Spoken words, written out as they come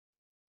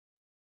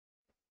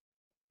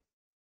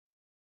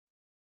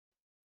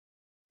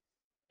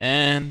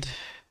And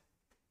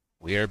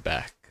we are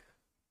back.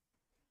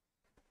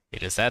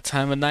 It is that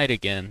time of night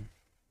again,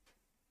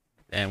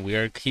 and we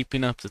are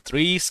keeping up the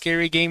three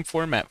scary game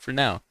format for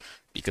now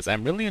because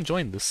I'm really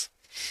enjoying this.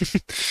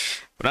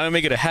 But I'm gonna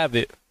make it a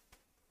habit,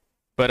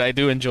 but I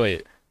do enjoy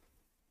it.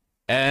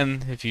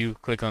 And if you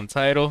click on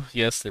title,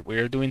 yes, we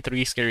are doing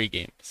three scary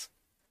games.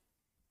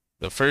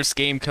 The first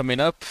game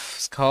coming up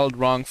is called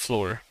Wrong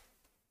Floor,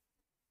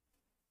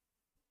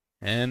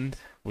 and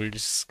we're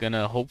just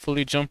gonna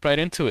hopefully jump right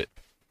into it.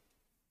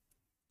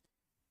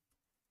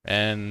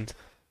 And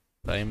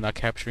I am not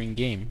capturing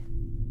game.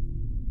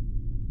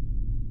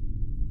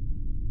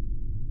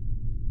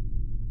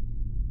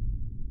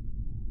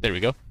 There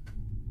we go.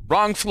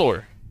 Wrong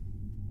floor.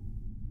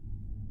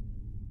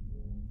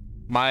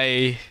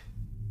 My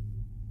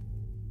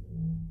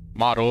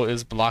model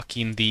is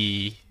blocking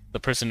the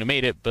person who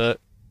made it, but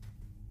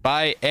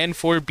by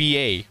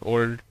N4BA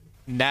or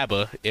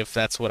NABA, if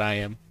that's what I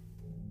am.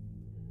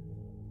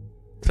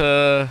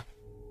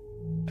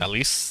 At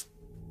least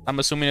I'm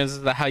assuming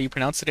is that how you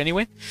pronounce it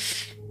anyway.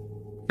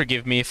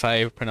 Forgive me if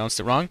I pronounced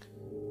it wrong.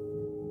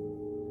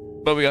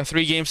 But we got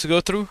 3 games to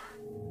go through.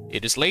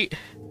 It is late.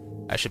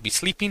 I should be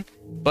sleeping,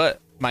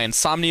 but my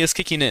insomnia is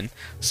kicking in.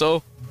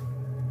 So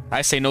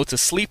I say no to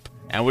sleep,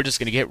 and we're just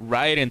gonna get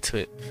right into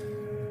it.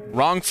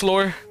 Wrong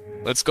floor.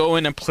 Let's go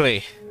in and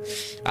play.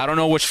 I don't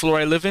know which floor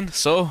I live in,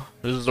 so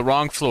this is the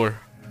wrong floor.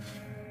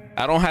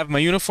 I don't have my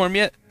uniform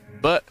yet,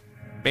 but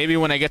maybe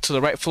when I get to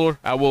the right floor,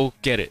 I will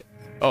get it.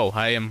 Oh,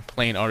 I am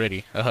playing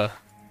already. Oh,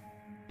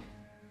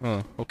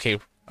 okay.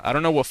 I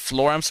don't know what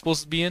floor I'm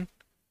supposed to be in.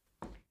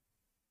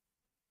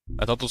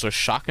 I thought those were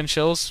shotgun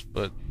shells,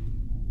 but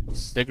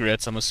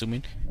cigarettes, I'm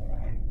assuming.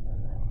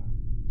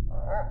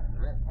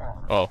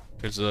 Oh,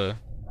 there's the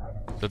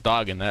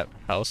dog in that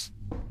house.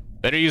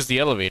 Better use the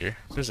elevator.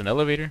 There's an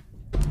elevator.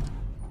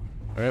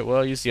 Alright, well,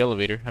 I'll use the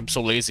elevator. I'm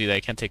so lazy that I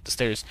can't take the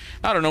stairs.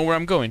 I don't know where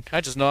I'm going.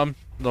 I just know I'm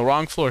on the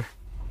wrong floor.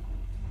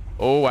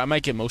 Oh, I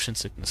might get motion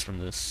sickness from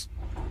this.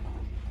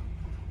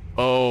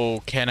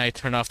 Oh, can I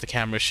turn off the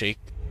camera shake?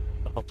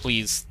 Oh,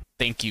 please.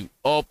 Thank you.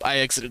 Oh, I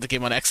exited the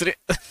game on accident.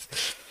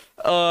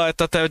 Oh, I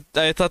thought that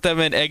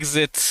meant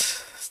exit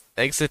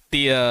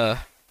the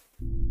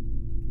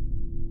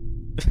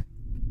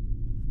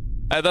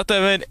I thought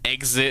that meant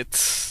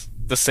exit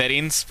the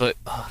settings, but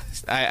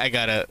I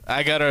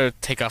gotta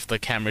take off the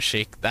camera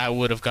shake. That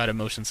would have got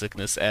motion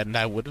sickness, and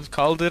I would have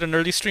called it an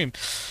early stream.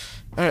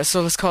 All right,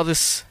 so let's call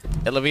this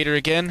elevator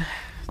again.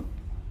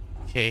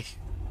 Okay.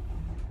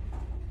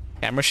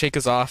 Camera shake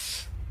is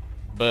off,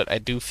 but I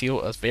do feel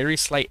a very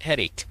slight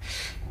headache.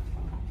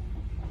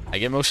 I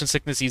get motion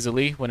sickness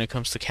easily when it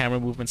comes to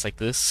camera movements like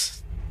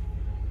this.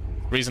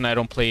 Reason I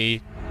don't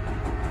play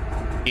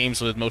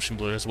games with motion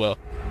blur as well.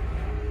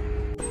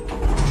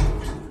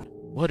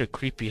 What a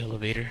creepy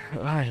elevator.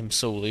 I am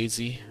so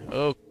lazy.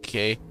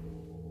 Okay.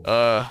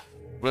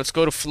 Let's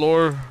go to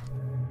floor...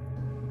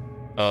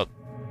 that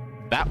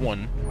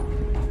one.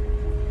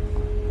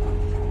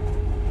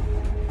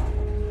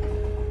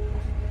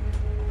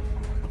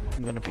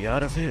 I'm gonna be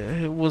out of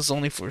it. It was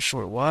only for a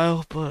short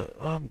while, but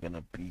I'm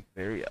gonna be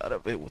very out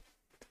of it with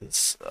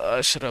this.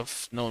 I should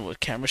have known what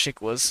camera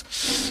shake was.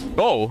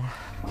 Oh!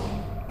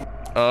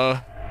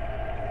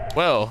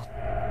 Well...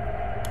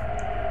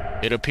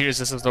 It appears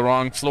this is the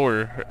wrong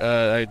floor.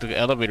 The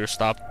elevator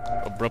stopped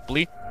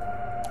abruptly.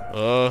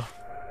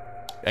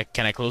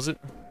 Can I close it?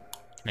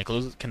 Can I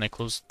close it? Can I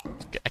close?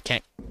 I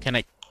can't. Can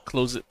I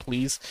close it,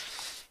 please?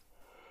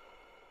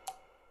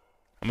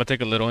 I'm gonna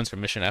take a little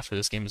intermission after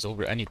this game is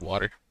over. I need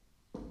water.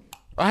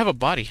 I have a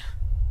body.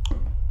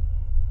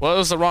 Well, it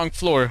was the wrong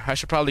floor. I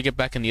should probably get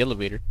back in the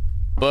elevator.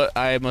 But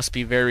I must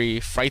be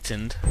very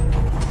frightened.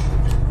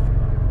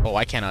 Oh,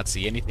 I cannot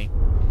see anything.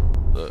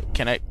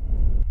 Can I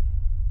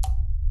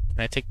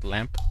take the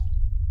lamp?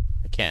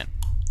 I can.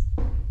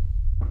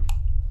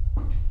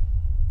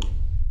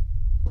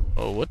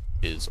 Oh, what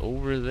is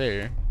over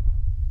there?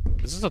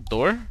 Is this a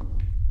door?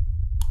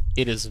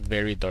 It is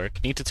very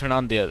dark. Need to turn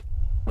on the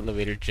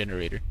elevator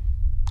generator.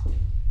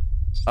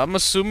 I'm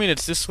assuming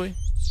it's this way.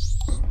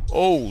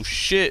 Oh,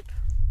 shit.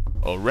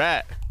 A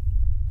rat.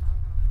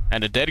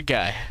 And a dead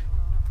guy.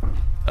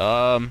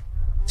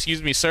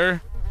 Excuse me,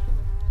 sir.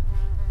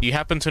 Do you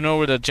happen to know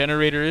where the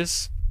generator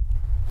is?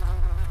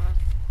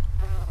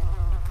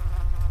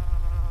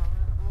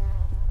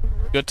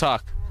 Good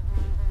talk.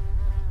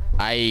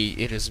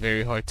 It is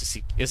very hard to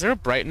see. Is there a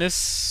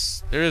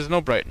brightness? There is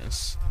no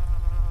brightness.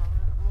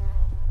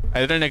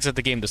 I didn't exit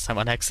the game this time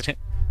on accident.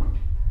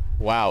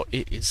 Wow,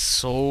 it is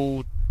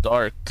so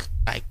dark.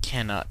 I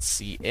cannot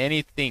see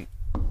anything.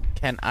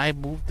 Can I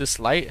move this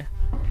light?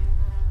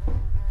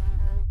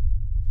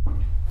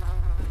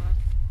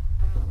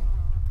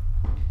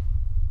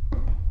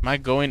 Am I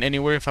going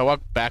anywhere? If I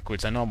walk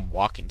backwards, I know I'm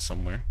walking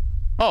somewhere.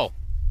 Oh!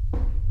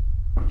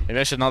 Maybe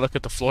I should not look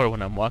at the floor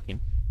when I'm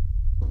walking.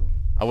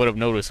 I would have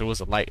noticed there was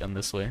a light on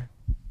this way.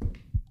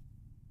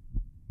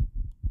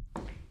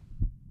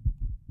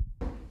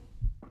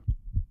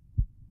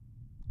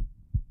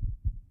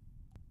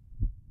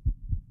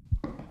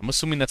 I'm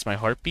assuming that's my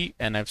heartbeat,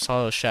 and I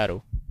saw a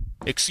shadow.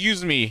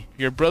 Excuse me,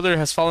 your brother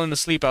has fallen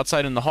asleep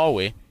outside in the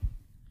hallway.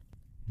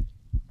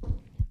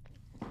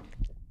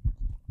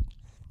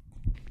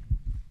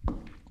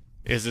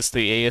 Is this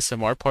the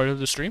ASMR part of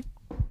the stream?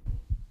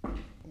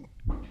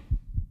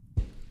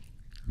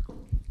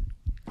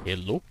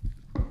 Hello?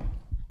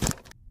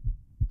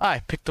 I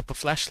picked up a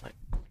flashlight.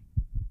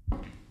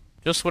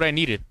 Just what I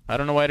needed. I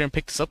don't know why I didn't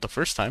pick this up the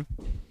first time.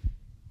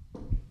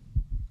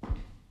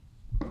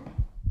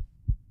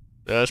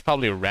 There's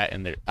probably a rat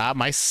in there. Ah,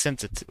 my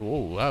sensitive.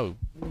 Oh, wow.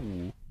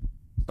 Ooh.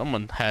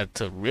 Someone had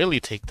to really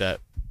take that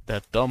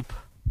dump.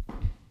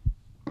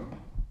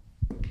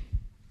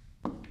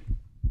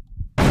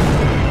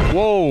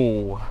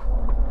 Whoa.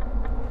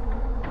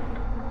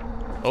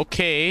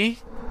 Okay.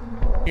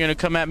 You're gonna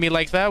come at me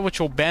like that with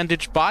your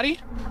bandaged body?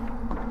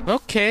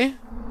 Okay.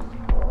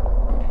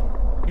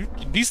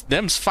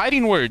 Them's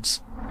fighting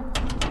words.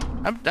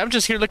 I'm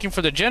just here looking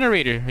for the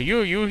generator.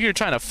 You here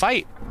trying to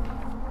fight.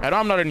 I know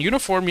I'm not in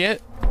uniform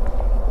yet,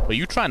 but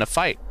you trying to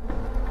fight.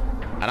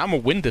 And I'm gonna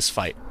win this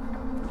fight.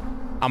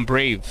 I'm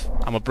brave.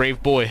 I'm a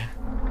brave boy.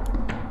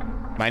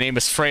 My name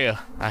is Freya.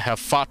 I have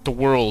fought the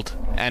world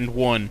and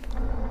won.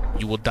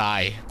 You will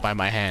die by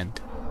my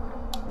hand.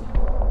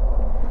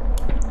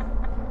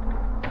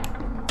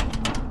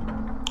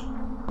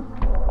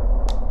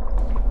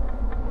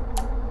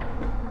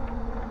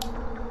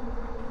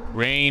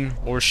 Rain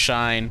or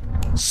shine,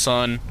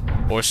 sun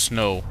or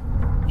snow,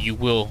 you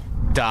will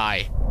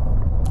die.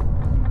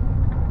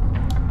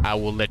 I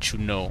will let you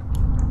know.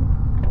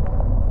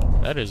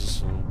 That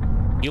is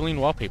healing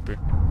wallpaper.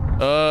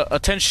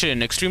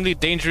 Attention, extremely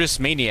dangerous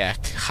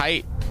maniac.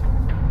 Height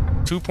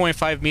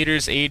 2.5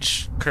 meters,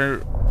 age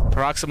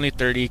approximately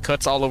 30,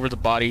 cuts all over the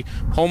body.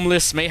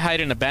 Homeless, may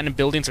hide in abandoned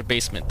buildings or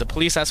basement. The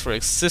police ask for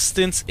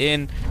assistance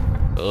in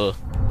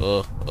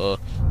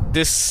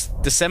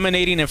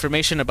disseminating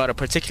information about a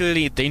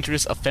particularly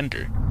dangerous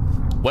offender.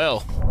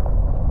 Well,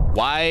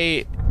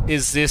 why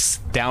is this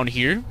down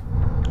here?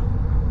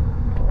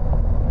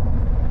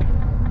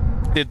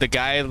 Did the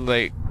guy,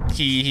 like,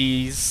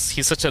 he's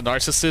such a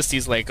narcissist,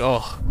 he's like,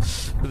 oh,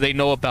 they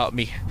know about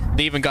me.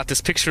 They even got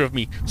this picture of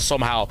me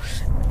somehow.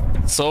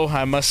 So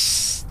I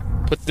must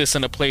put this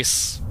in a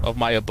place of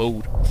my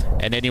abode,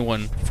 and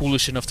anyone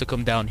foolish enough to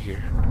come down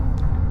here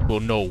will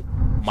know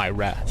my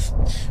wrath.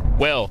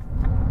 Well,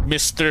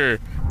 Mr.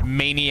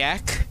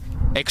 Maniac,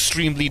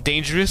 extremely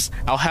dangerous,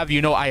 I'll have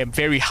you know I am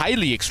very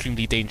highly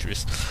extremely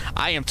dangerous.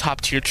 I am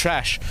top tier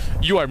trash.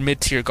 You are mid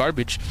tier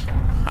garbage.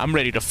 I'm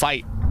ready to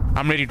fight.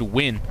 I'm ready to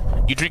win.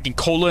 You drinking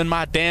cola in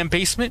my damn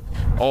basement?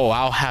 Oh,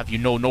 I'll have you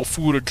know no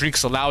food or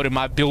drinks allowed in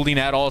my building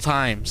at all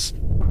times.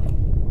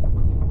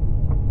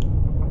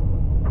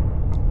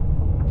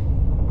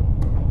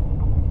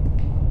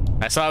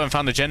 I still haven't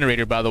found the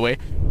generator, by the way.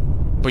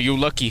 But you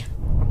lucky.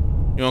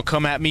 You gonna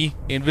come at me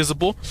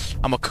invisible?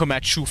 I'm gonna come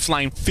at you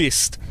flying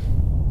fist.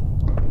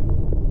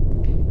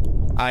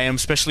 I am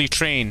specially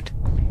trained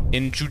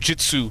in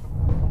jujitsu.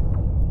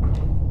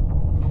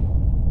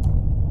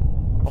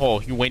 Oh,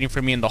 you waiting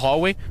for me in the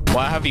hallway? Well,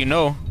 I have you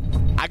know,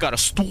 I got a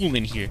stool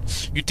in here.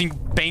 You think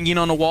banging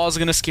on the wall is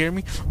gonna scare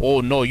me?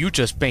 Oh no, you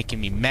just making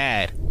me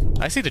mad.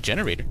 I see the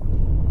generator.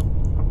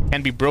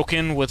 Can be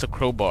broken with a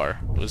crowbar.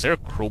 Was there a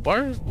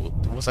crowbar?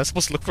 Was I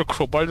supposed to look for a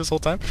crowbar this whole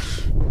time?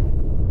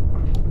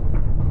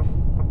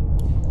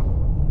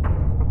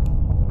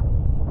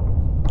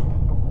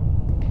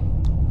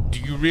 Do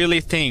you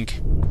really think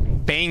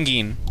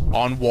banging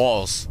on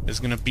walls is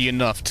gonna be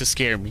enough to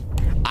scare me?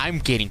 I'm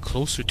getting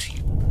closer to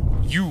you.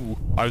 You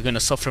are gonna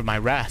suffer my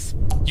wrath.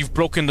 You've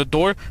broken the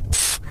door?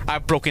 Pfft,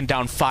 I've broken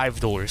down 5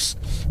 doors.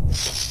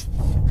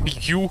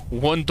 You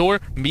 1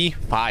 door, me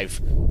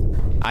 5.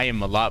 I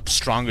am a lot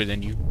stronger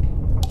than you.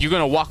 You're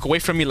gonna walk away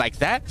from me like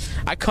that?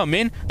 I come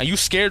in and you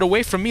scared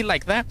away from me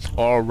like that?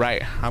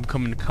 Alright, I'm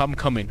coming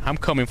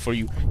for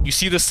you. You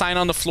see the sign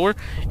on the floor?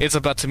 It's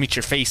about to meet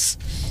your face.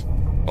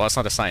 Well, that's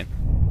not a sign.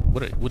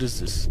 What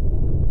is this?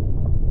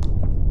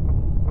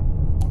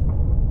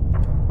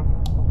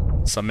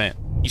 Cement.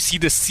 You see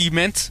the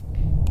cement?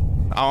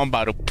 I'm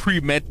about to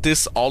pre-med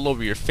this all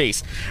over your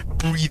face.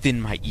 Breathe in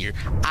my ear.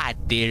 I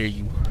dare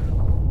you.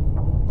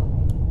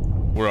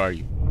 Where are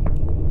you?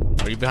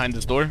 Are you behind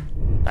this door?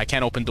 I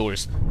can't open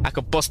doors. I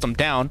could bust them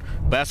down,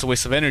 but that's a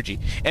waste of energy.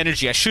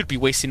 Energy I should be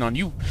wasting on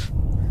you.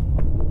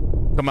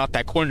 Come out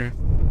that corner.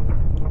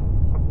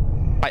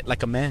 Fight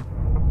like a man.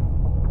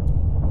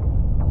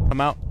 Come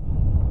out.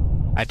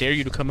 I dare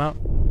you to come out.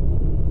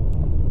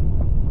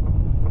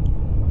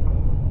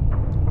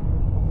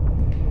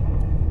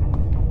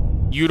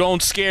 You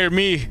don't scare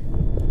me.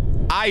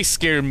 I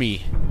scare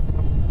me.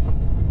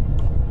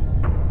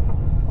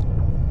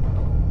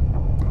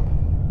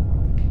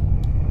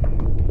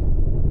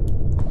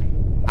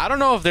 I don't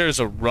know if there's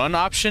a run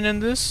option in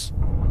this.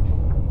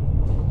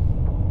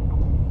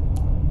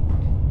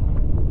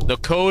 The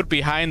code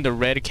behind the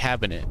red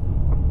cabinet.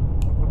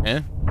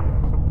 Eh?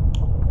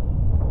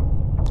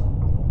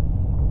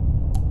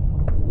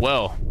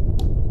 Well,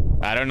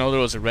 I don't know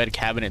there was a red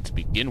cabinet to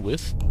begin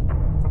with.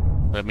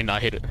 Let me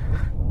not hit it.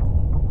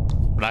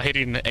 not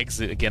hitting the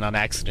exit again on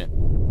accident.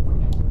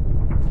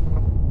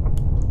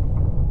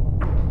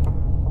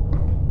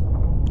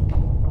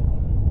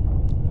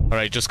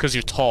 Alright, just because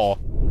you're tall.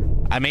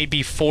 I may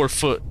be 4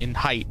 foot in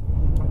height,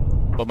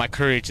 but my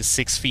courage is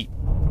 6 feet.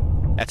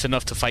 That's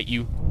enough to fight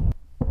you.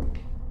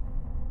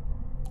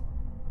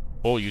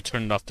 Oh, you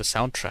turned off the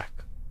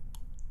soundtrack.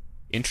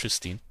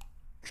 Interesting.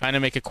 Trying to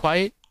make it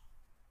quiet?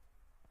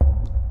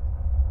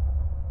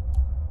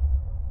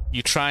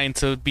 You trying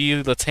to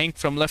be the tank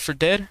from Left 4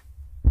 Dead?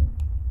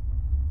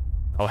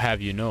 I'll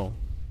have you know,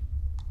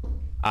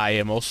 I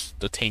am also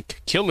the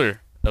tank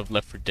killer of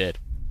Left 4 Dead.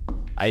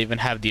 I even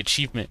have the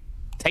achievement,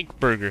 Tank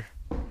Burger.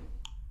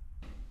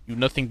 You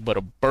nothing but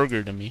a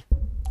burger to me.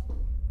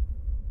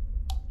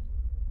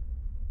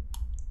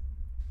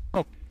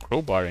 No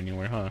crowbar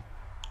anywhere, huh?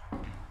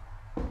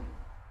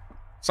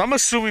 So I'm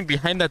assuming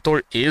behind that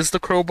door is the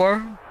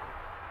crowbar.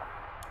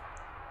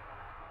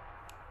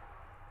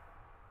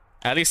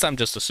 At least I'm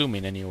just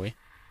assuming anyway.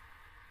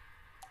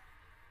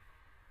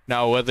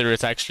 Now, whether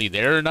it's actually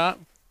there or not,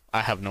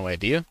 I have no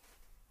idea.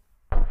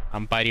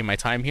 I'm biding my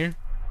time here,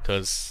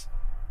 because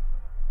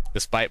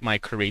despite my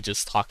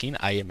courageous talking,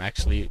 I am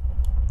actually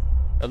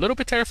a little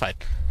bit terrified.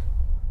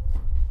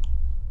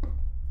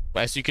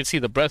 As you can see,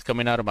 the breath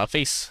coming out of my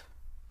face.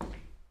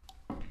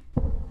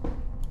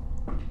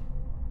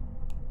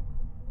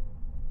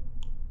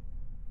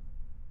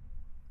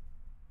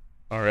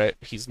 Alright,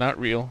 he's not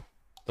real.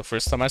 The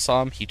first time I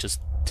saw him, he just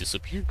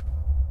disappeared.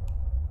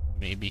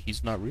 Maybe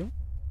he's not real?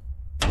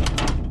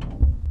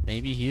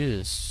 Maybe he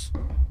is.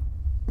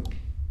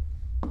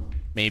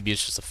 Maybe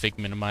it's just a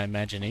figment of my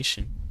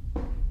imagination.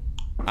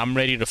 I'm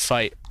ready to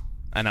fight,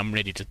 and I'm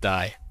ready to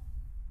die.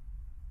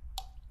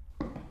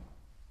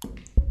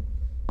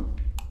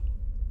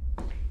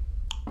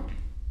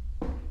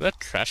 That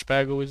trash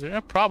bag always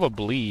there?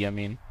 Probably, I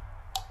mean.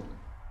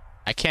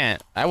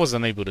 I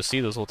wasn't able to see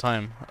this whole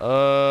time.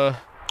 So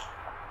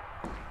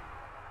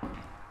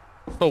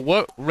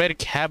what red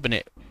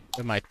cabinet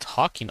am I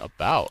talking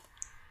about?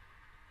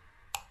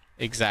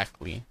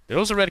 Exactly. There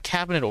was a red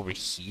cabinet over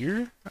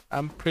here,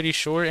 I'm pretty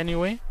sure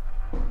anyway.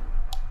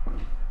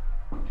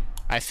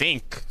 I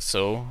think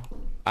so.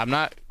 I'm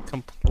not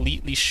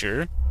completely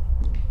sure.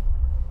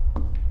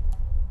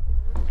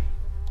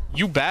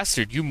 You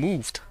bastard, you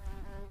moved.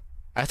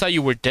 I thought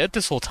you were dead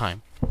this whole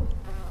time.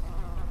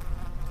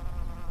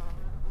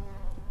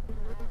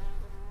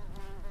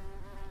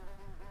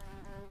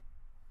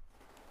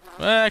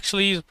 Well,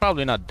 actually, he's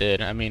probably not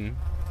dead. I mean,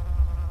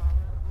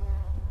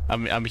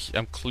 I'm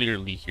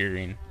clearly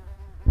hearing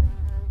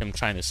him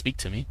trying to speak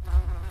to me.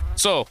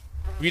 So,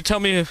 you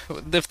tell me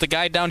if the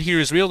guy down here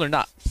is real or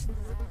not.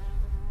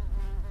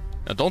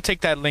 Now, don't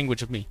take that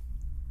language of me.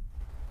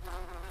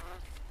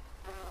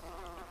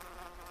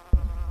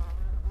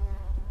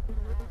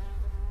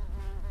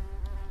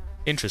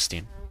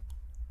 Interesting.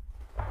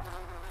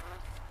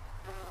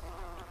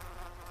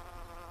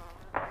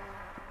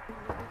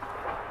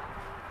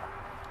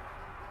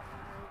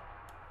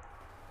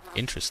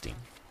 Interesting.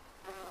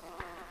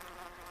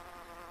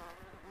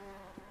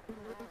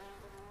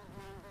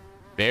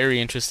 Very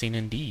interesting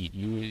indeed.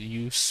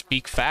 You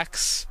speak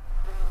facts,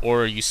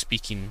 or are you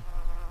speaking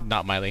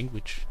not my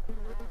language?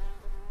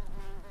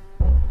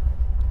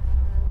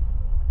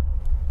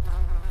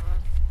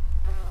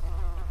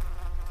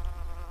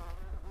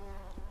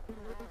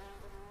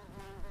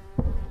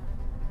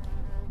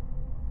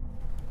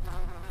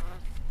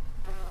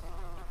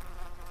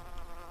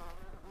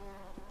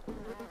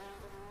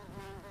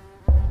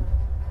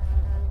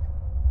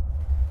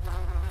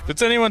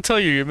 Did anyone tell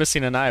you you're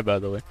missing an eye, by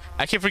the way?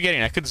 I keep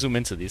forgetting I could zoom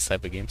into these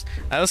type of games.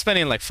 I was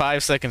spending like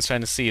 5 seconds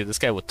trying to see if this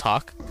guy would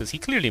talk, because he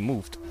clearly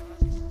moved.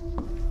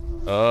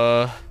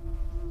 Was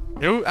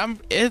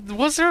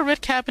there a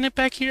red cabinet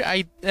back here?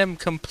 I am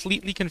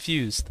completely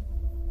confused.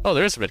 Oh,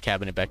 there is a red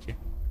cabinet back here.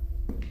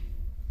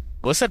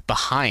 What's that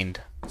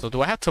behind? So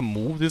do I have to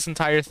move this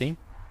entire thing?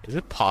 Is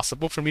it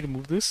possible for me to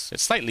move this?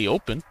 It's slightly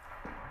open.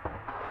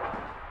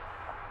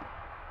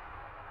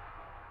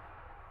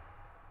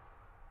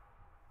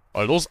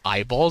 Are those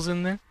eyeballs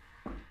in there?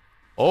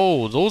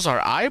 Oh, those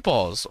are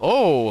eyeballs.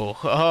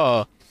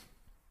 Oh,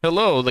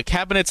 hello, the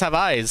cabinets have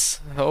eyes.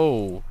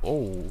 Oh,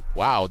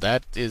 wow,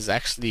 that is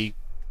actually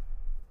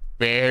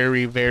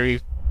very,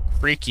 very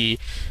freaky.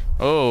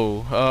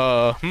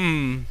 Oh,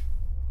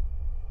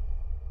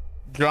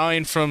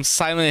 Drawing from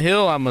Silent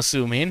Hill, I'm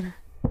assuming.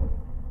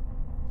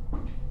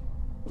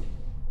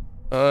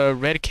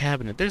 Red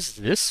cabinet. There's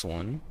this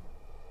one.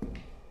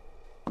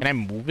 Can I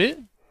move it?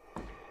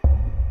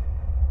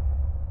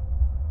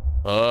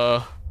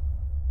 Oh,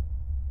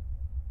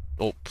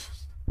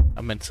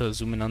 I meant to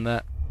zoom in on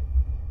that.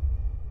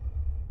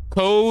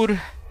 Code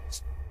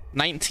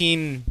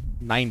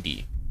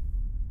 1990.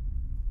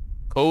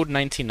 Code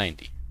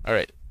 1990.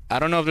 Alright. I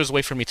don't know if there's a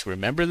way for me to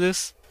remember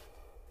this.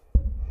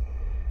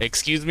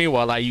 Excuse me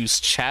while I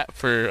use chat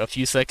for a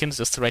few seconds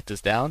just to write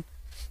this down.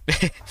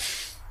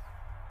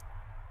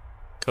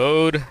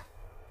 Code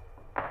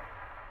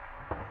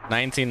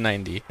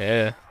 1990.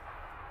 Yeah.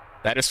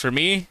 That is for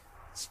me.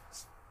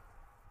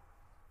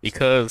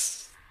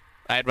 because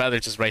I'd rather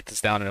just write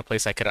this down in a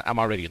place I'm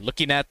already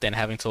looking at than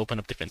having to open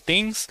up different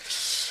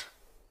things.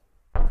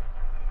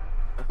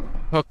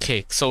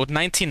 Okay, so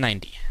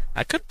 1990.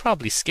 I could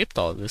probably skipped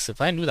all of this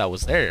if I knew that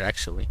was there,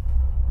 actually.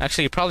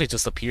 Actually, it probably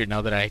just appeared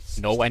now that I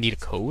know I need a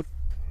code.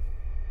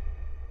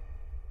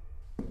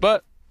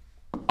 But,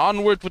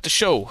 onward with the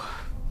show.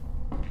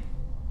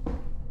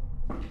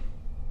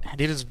 And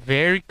it is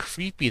very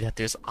creepy that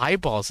there's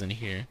eyeballs in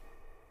here.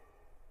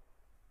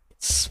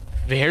 It's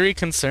very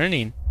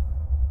concerning.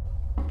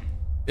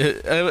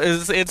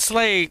 It's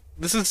like,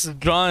 this is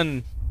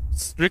drawn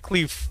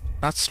strictly,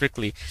 not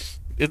strictly.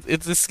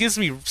 This gives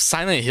me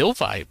Silent Hill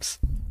vibes.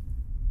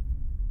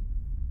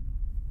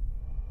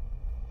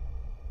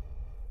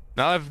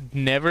 Now, I've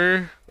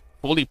never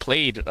fully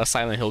played a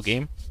Silent Hill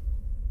game.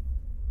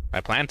 I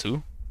plan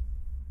to.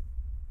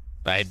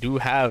 I do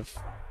have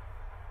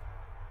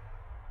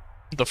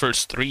the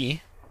first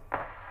 3.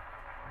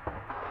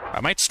 I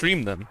might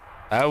stream them.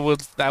 I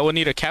would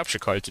need a capture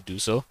card to do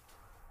so.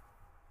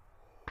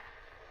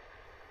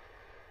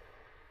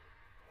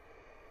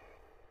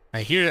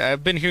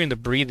 I've been hearing the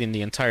breathing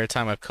the entire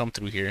time I've come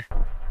through here.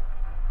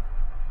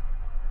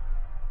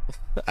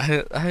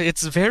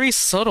 It's very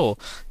subtle.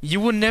 You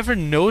would never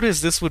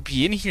notice this would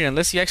be in here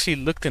unless you actually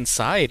looked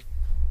inside.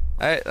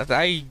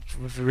 I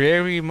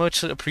very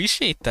much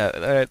appreciate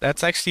that.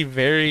 That's actually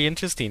very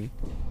interesting.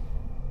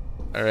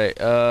 All right.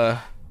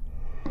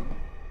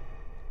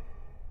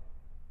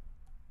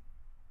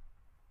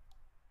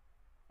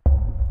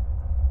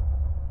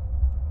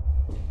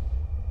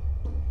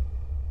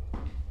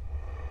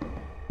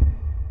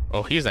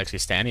 Oh, he's actually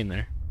standing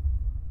there.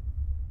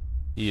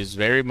 He is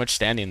very much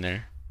standing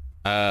there.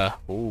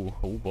 Oh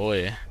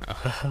boy.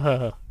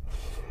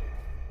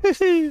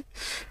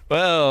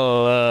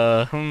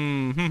 Well,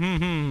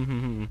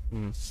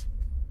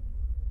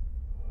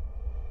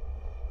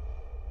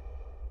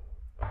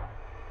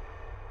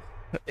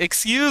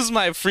 excuse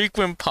my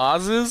frequent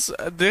pauses.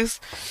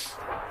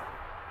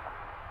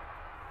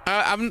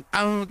 I'm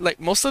like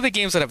most of the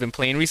games that I've been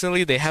playing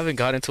recently, they haven't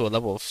gotten to a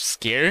level of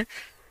scare.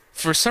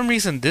 For some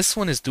reason, this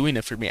one is doing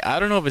it for me. I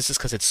don't know if it's just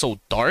because it's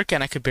so dark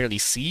and I could barely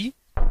see.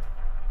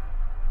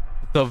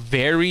 The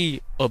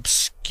very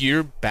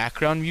obscure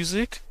background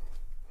music,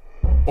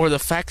 or the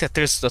fact that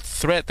there's the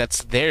threat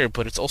that's there,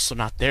 but it's also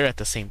not there at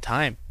the same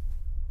time.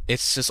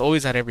 It's just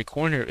always at every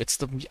corner.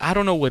 I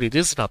don't know what it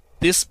is about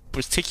this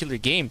particular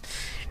game.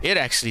 It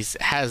actually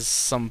has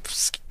some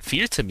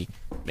fear to me.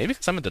 Maybe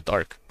because I'm in the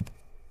dark.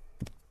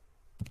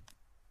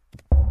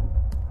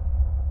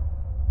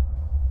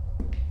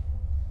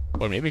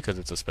 Or maybe because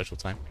it's a special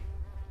time.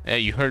 Hey,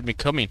 you heard me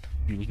coming.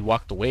 You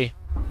walked away.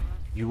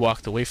 You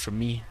walked away from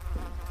me.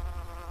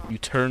 You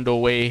turned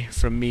away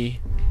from me.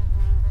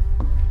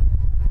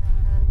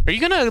 Are you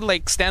gonna,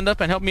 like, stand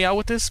up and help me out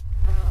with this?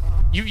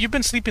 You've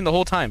been sleeping the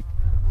whole time.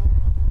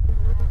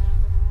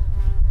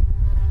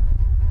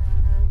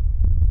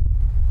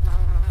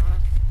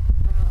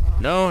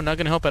 No, not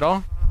gonna help at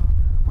all?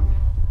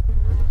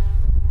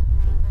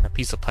 That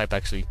piece of pipe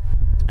actually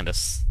kind of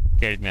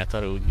scared me. I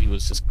thought he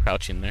was just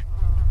crouching there.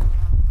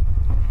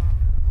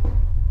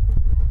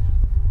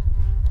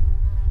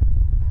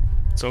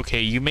 It's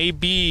okay. You may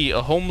be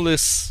a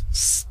homeless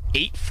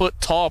 8-foot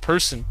tall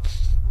person,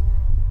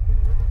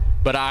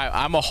 but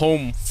I'm a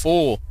home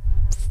full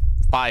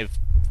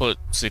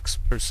 5'6"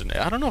 person.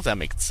 I don't know if that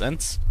makes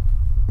sense,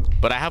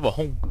 but I have a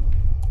home.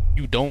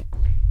 You don't,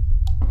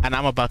 and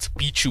I'm about to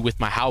beat you with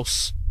my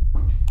house.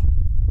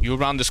 You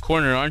around this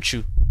corner, aren't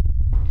you?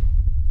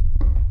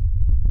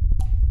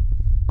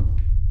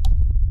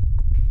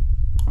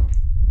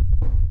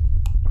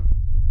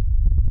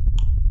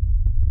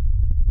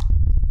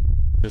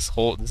 This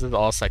is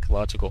all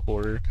psychological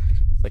horror.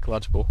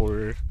 Psychological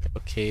horror.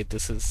 Okay,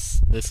 this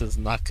is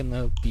not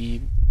gonna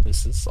be.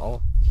 This is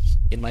all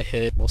in my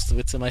head. Most of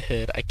it's in my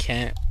head. I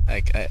can't.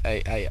 I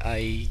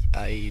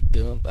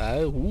don't.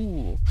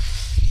 Ooh.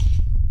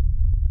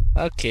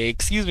 Okay,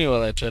 excuse me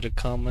while I try to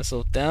calm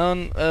myself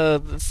down.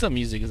 Some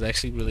music is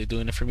actually really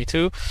doing it for me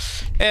too.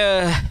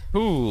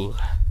 Ooh.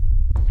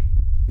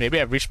 Maybe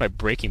I've reached my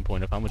breaking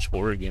point of how much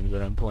horror games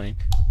that I'm playing.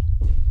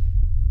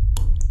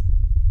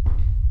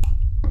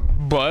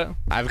 But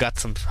I got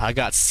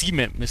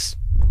cement,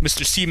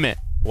 Mr. Cement.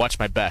 Watch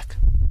my back.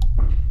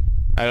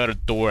 I got a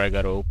door I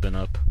gotta open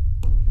up.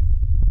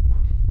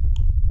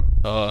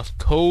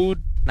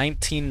 Code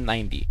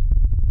 1990.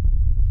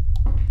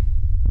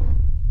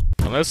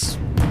 Unless...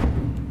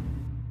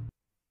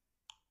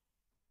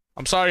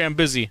 I'm sorry, I'm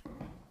busy.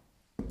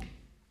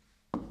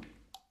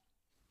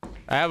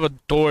 I have a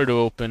door to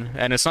open,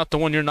 and it's not the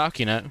one you're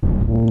knocking at.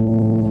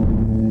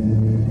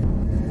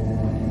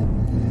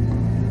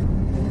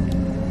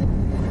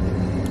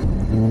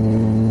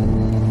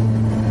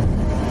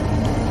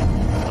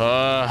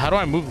 How do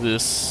I move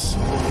this?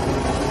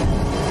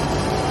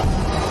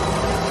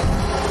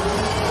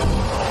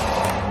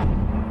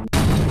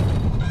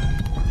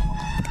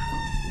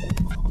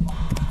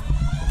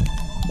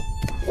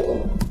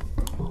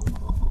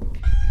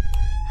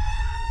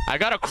 I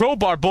got a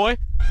crowbar, boy.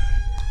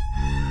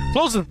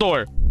 Close the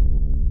door.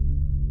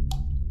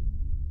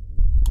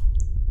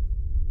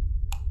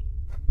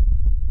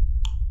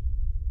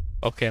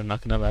 Okay, I'm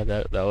not gonna lie,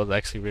 that was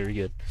actually very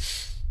good.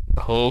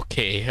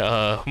 Okay,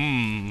 Oh,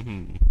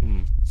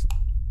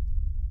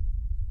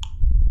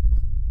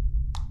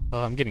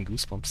 I'm getting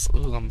goosebumps.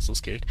 Oh, I'm so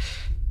scared.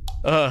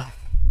 Uh,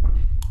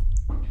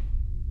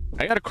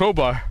 I got a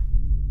crowbar.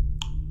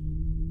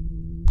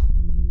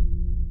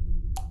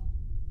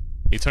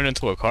 You turned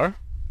into a car?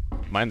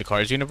 Am I in the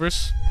Cars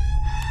universe?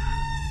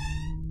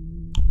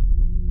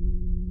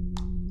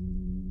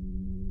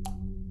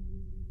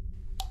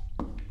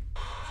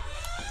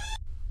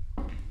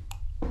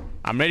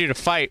 I'm ready to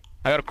fight.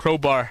 I got a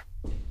crowbar.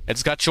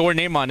 It's got your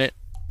name on it.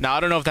 Now, I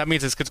don't know if that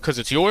means it's because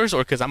it's yours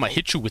or because I'm gonna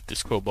hit you with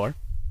this crowbar.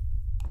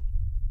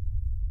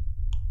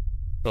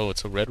 Oh,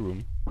 it's a red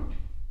room.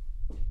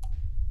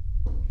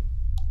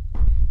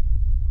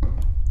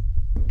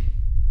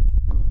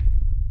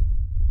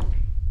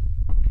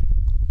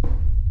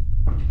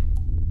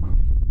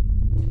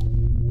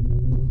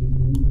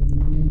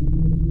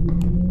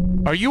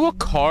 Are you a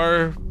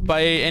car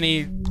by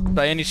any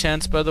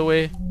chance, by the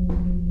way?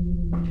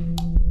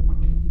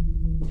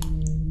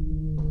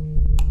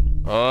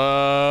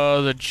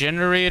 The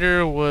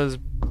generator was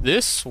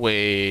this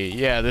way.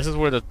 Yeah, this is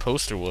where the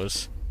poster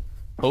was.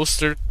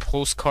 Poster,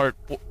 postcard,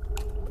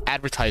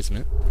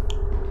 advertisement.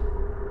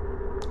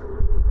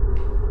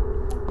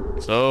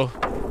 So,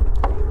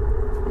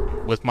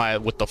 with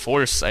the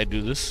force, I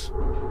do this.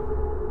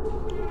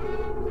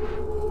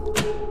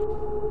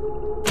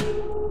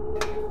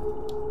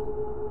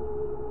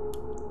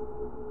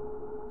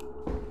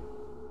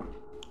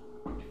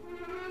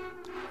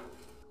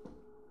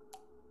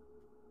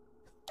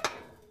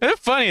 It's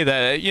funny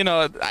that, you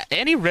know,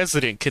 any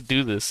resident could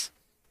do this.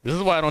 This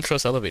is why I don't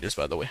trust elevators,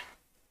 by the way.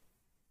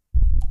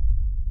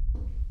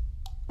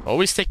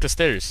 Always take the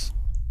stairs.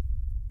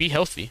 Be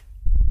healthy.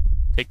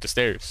 Take the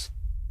stairs.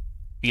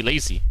 Be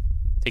lazy.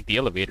 Take the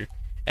elevator.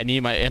 And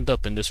you might end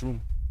up in this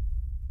room.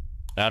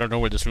 I don't know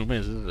where this room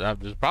is.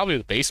 It's probably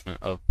the basement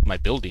of my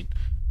building.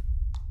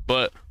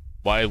 But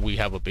why we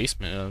have a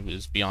basement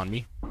is beyond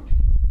me.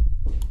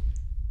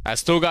 I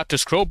still got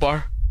this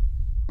crowbar.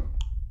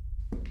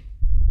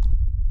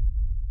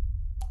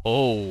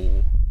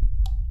 Oh.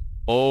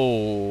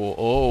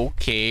 Oh,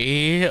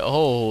 okay.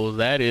 Oh,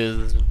 that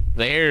is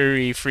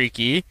very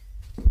freaky.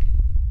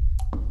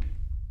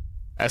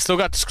 I still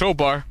got this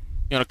crowbar.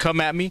 You wanna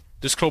come at me?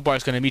 This crowbar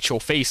is gonna meet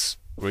your face.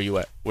 Where you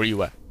at? Where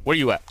you at? Where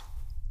you at?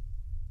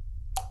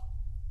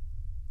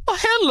 Oh,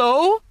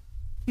 hello.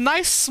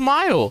 Nice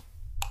smile.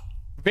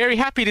 Very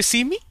happy to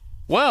see me?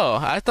 Well,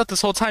 I thought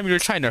this whole time you were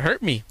trying to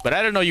hurt me, but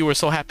I didn't know you were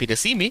so happy to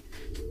see me.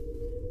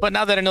 But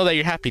now that I know that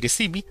you're happy to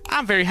see me,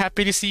 I'm very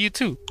happy to see you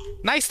too.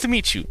 Nice to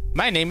meet you.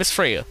 My name is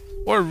Freya,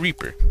 or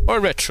Reaper, or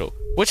Retro,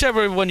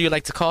 whichever one you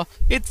like to call.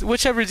 It's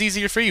whichever is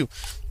easier for you.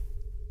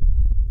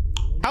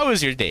 How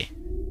was your day?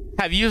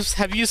 Have you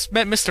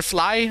met Mr.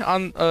 Fly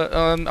on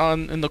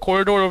in the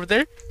corridor over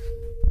there?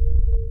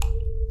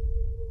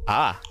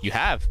 Ah, you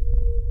have.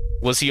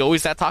 Was he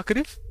always that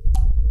talkative?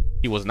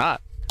 He was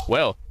not.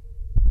 Well,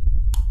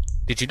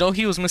 did you know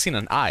he was missing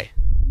an eye?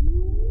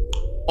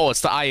 Oh,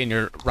 it's the eye in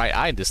your right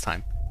eye this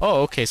time.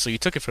 Oh, okay, so you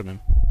took it from him.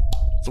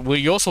 So were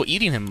you also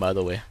eating him, by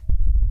the way?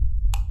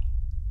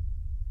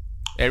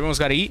 Everyone's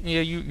gotta eat?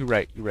 Yeah, you're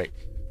right, you're right.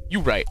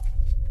 You're right.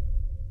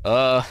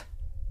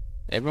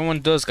 Everyone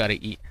does gotta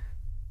eat.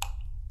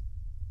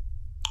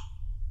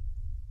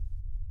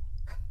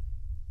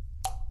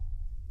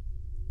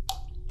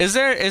 Is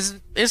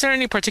there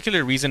any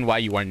particular reason why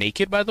you are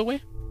naked, by the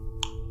way?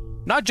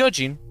 Not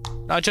judging.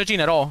 Not judging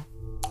at all.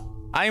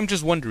 I am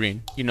just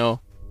wondering, you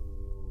know.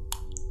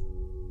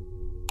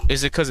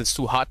 Is it because it's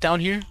too hot down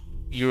here?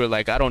 You were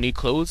like, I don't need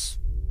clothes?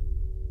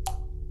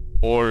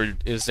 Or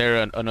is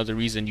there another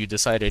reason you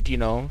decided, you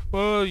know,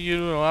 well, you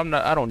know,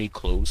 I don't need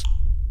clothes.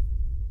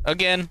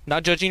 Again,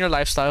 not judging your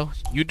lifestyle.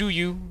 You do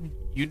you.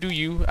 You do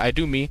you. I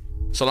do me.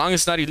 So long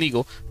as it's not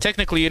illegal.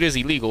 Technically, it is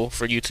illegal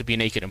for you to be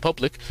naked in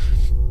public.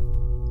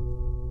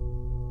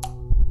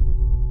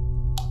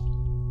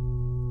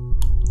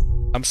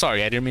 I'm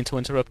sorry, I didn't mean to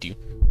interrupt you.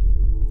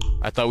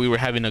 I thought we were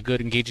having a good,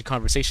 engaging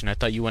conversation. I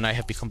thought you and I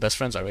have become best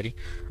friends already.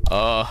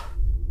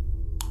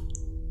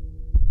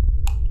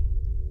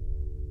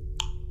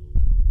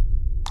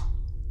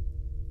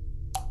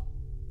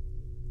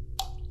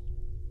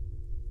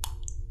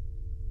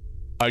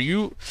 Are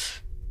you...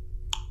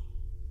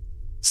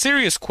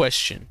 Serious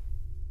question.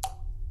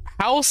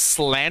 How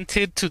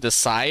slanted to the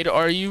side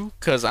are you?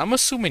 Because I'm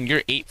assuming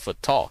you're 8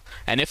 foot tall.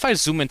 And if I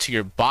zoom into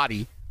your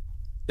body...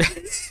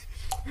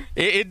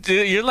 you're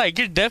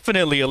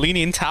definitely a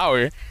leaning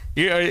tower.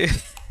 You're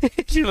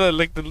you're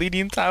like the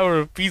leaning tower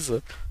of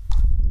Pisa.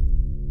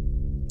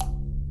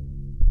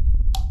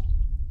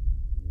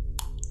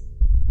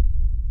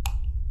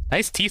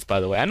 Nice teeth, by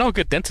the way. I know a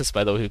good dentist,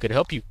 by the way, who could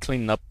help you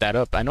clean that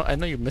up. I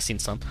know you're missing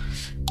some.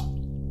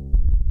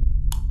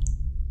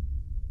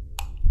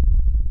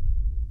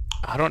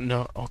 I don't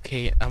know.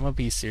 Okay, I'm gonna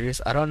be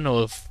serious. I don't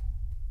know if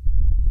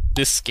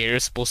this scare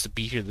is supposed to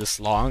be here this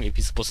long, if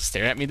he's supposed to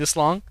stare at me this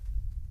long.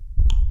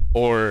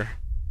 Or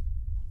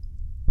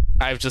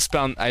I'd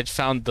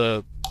found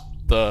the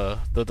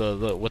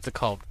the what's it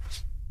called?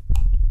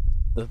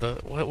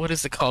 What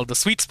is it called? The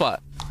sweet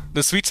spot.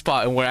 The sweet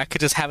spot, and where I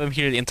could just have him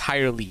here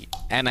entirely,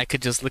 and I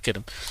could just look at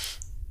him.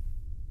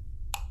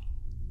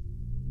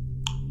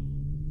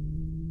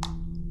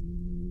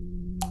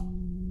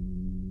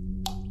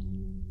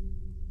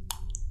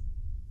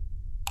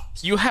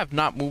 You have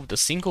not moved a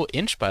single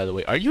inch, by the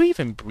way. Are you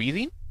even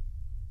breathing?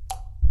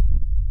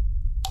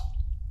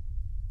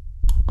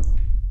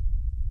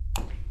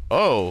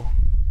 Oh.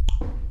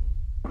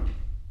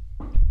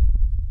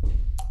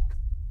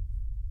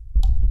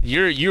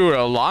 You're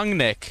a long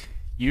neck.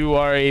 You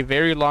are a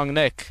very long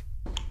neck.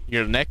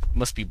 Your neck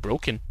must be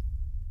broken.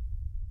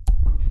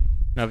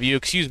 Now, if you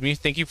excuse me,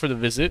 thank you for the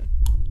visit.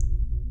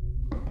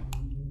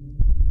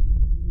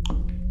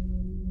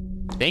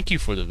 Thank you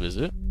for the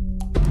visit.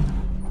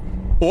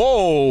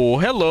 Whoa,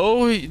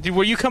 hello.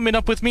 Were you coming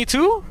up with me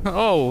too?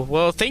 Oh,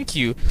 well, thank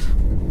you.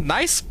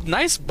 Nice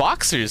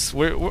boxers.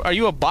 Are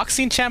you a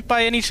boxing champ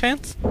by any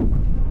chance?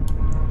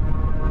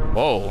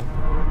 Whoa.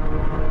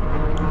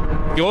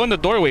 Go in the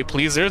doorway,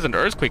 please. There's an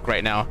earthquake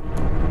right now.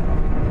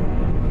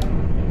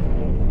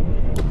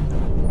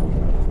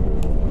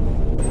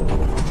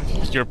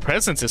 Your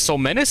presence is so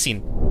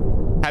menacing.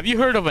 Have you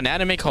heard of an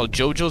anime called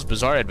JoJo's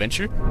Bizarre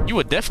Adventure? You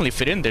would definitely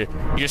fit in there.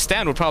 Your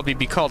stand would probably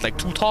be called like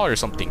Too Tall or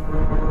something.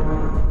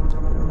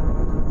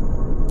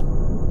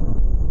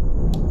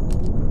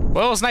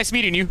 Well, it's nice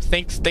meeting you.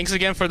 Thanks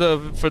again for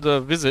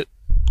the visit.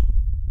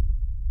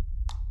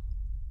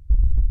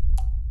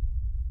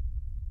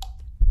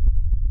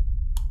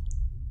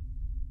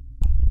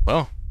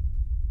 Well,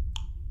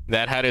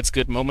 that had its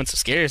good moments of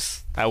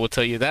scares. I will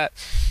tell you that.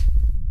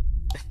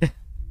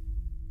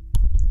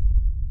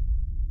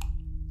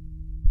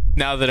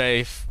 Now that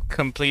I've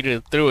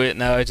completed through it,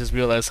 now I just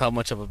realize how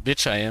much of a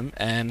bitch I am,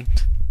 and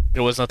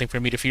there was nothing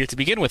for me to fear to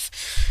begin with.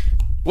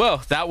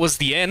 Well, that was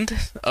the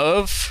end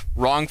of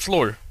Wrong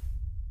Floor.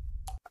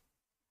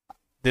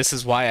 This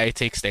is why I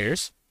take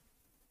stairs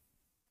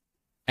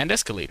and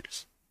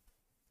escalators.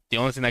 The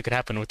only thing that could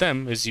happen with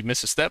them is you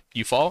miss a step,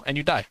 you fall, and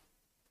you die.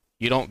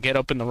 You don't get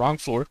up in the wrong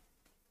floor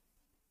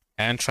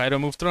and try to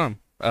move through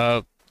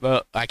them.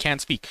 I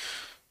can't speak.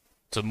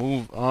 To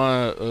move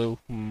on,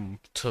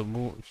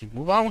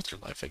 move on with your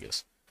life, I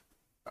guess.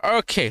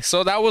 Okay,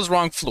 so that was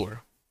Wrong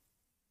Floor.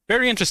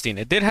 Very interesting.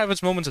 It did have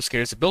its moments of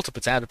scares. It built up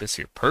its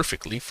atmosphere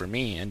perfectly for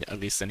me, and at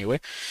least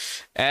anyway.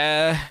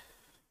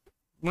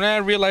 When I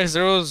realized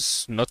there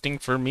was nothing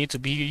for me to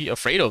be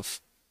afraid of.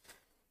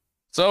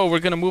 So we're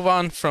gonna move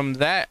on from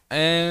that,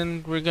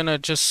 and we're gonna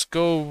just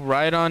go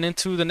right on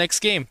into the next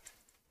game.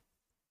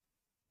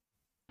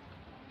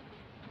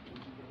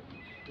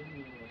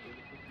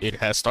 It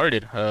has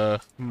started.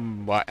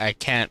 Why I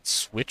can't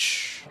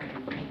switch?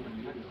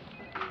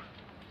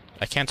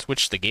 I can't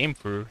switch the game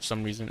for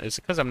some reason. Is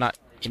it because I'm not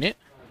in it?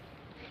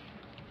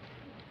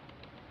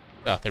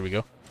 Oh, there we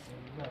go.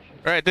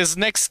 Alright, this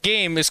next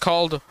game is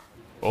called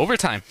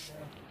Overtime.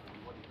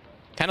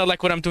 Kind of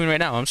like what I'm doing right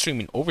now. I'm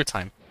streaming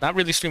Overtime. Not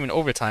really streaming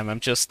Overtime. I'm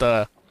just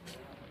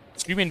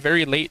streaming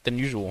very late than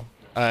usual.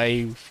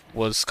 I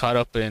was caught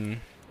up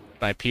in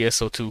my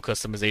PSO2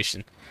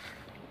 customization.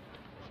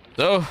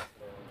 So,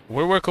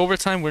 we work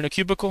overtime. We're in a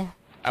cubicle.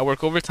 I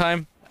work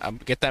overtime. I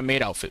get that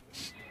maid outfit.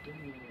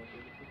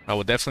 I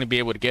will definitely be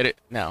able to get it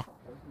now.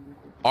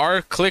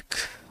 R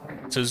click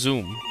to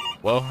zoom.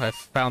 Well, I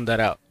found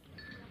that out.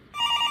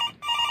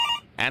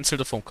 Answer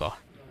the phone call.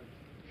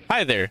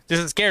 Hi there. This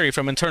is Gary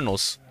from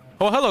Internals.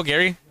 Oh, hello,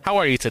 Gary. How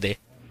are you today?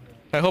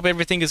 I hope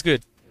everything is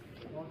good.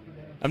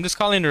 I'm just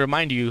calling to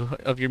remind you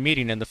of your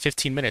meeting in the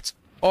 15 minutes.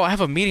 Oh, I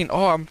have a meeting.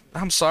 Oh,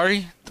 I'm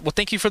sorry. Well,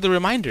 thank you for the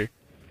reminder.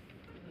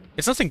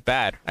 It's nothing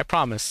bad, I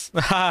promise.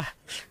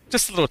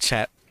 Just a little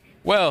chat.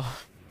 Well,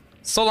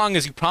 so long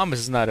as you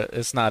promise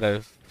it's not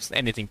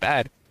anything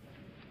bad.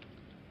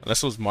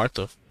 Unless it was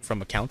Martha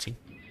from accounting.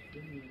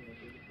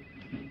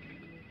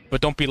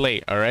 But don't be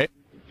late, alright?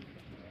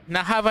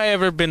 Now, have I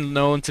ever been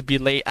known to be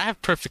late? I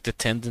have perfect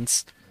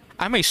attendance.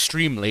 I may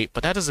stream late,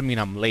 but that doesn't mean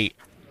I'm late.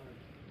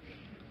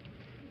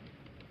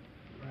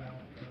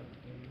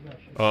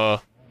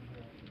 Are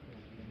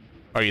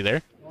you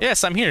there?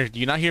 Yes, I'm here. Do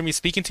you not hear me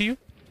speaking to you?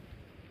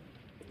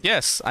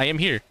 Yes, I am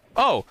here.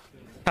 Oh!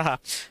 Haha.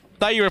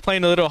 Thought you were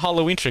playing a little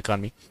Halloween trick on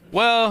me.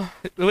 Well,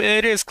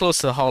 it is close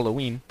to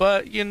Halloween,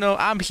 but, you know,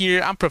 I'm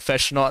here, I'm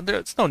professional,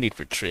 there's no need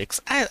for tricks.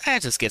 I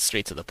just get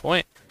straight to the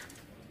point.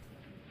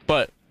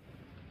 But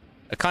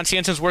a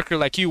conscientious worker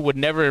like you would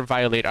never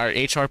violate our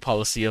HR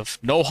policy of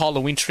no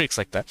Halloween tricks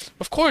like that.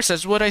 Of course,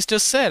 that's what I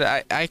just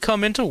said. I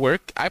come into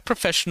work, I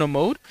professional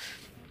mode,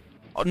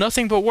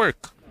 nothing but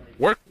work.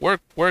 Work,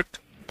 work, work.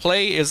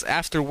 Play is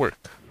after work.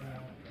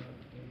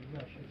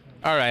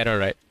 Alright,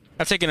 alright.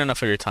 I've taken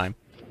enough of your time.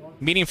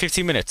 Meeting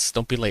 15 minutes.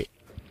 Don't be late.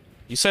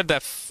 You said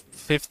that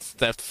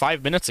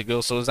 5 minutes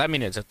ago, so does that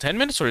mean it's at 10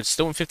 minutes or it's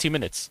still in 15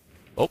 minutes?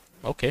 Oh,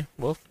 okay.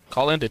 Well,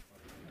 call ended.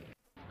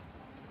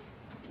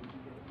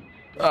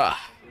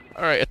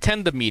 Alright,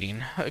 attend the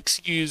meeting.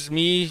 Excuse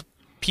me,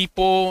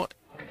 people,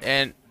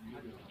 and...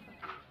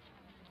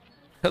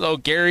 Hello,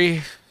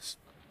 Gary.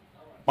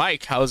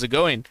 Mike, how's it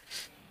going?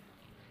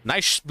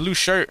 Nice blue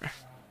shirt.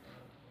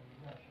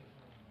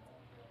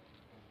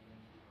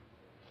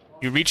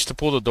 You reach to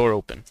pull the door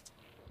open,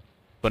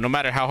 but no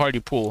matter how hard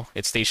you pull,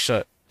 it stays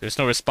shut. There's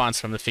no response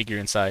from the figure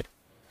inside.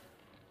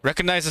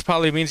 Recognize this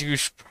probably means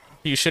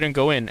you shouldn't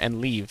go in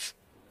and leave.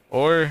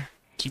 Or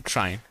keep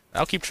trying.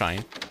 I'll keep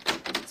trying.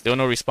 Still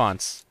no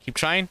response. Keep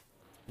trying?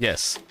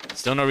 Yes.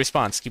 Still no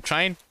response. Keep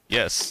trying?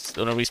 Yes.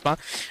 Still no response.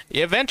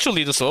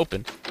 Eventually this will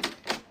open.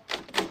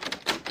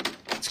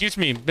 Excuse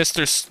me,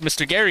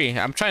 Mr. Gary.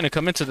 I'm trying to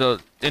come into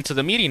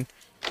the meeting,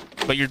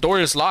 but your door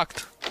is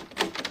locked.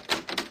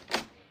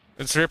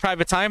 It's your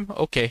private time?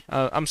 Okay.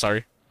 I'm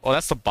sorry. Oh,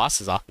 that's the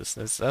boss's office.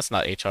 That's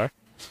not HR.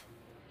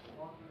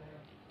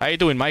 How you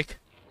doing, Mike?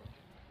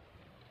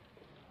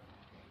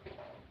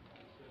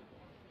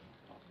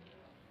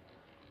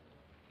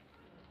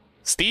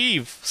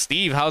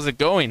 Steve, how's it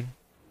going?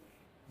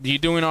 You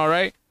doing all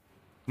right?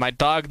 My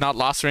dog not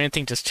lost or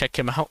anything, just check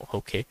him out.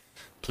 Okay.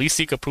 Please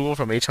seek approval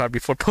from HR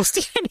before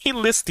posting any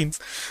listings.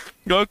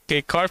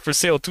 Okay, car for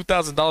sale,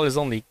 $2,000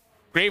 only.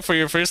 Great for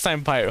your first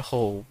time buyer.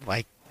 Oh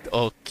my,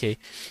 okay.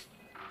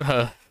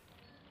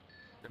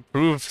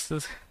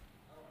 Improve.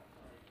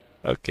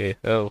 Okay,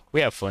 oh,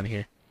 we have fun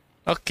here.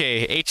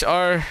 Okay,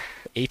 HR.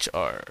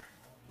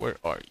 Where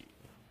are you?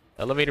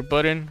 Elevator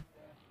button.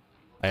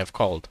 I have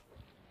called.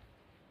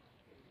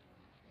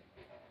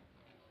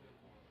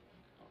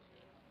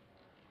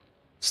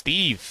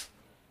 Steve.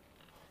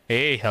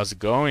 Hey, how's it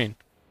going?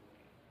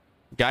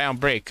 Guy on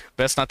break.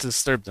 Best not to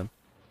disturb them.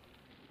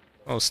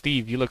 Oh,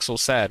 Steve, you look so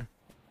sad.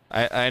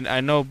 I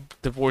know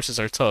divorces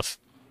are tough.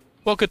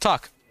 Well, good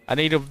talk. I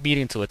need a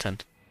meeting to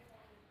attend.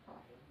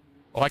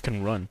 Oh, I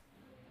can run.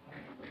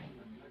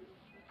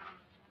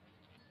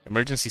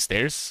 Emergency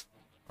stairs?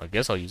 I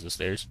guess I'll use the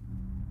stairs.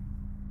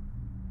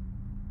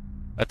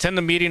 Attend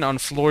the meeting on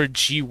floor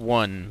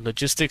G1.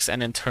 Logistics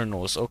and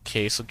internals.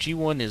 Okay, so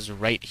G1 is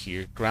right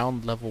here.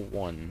 Ground level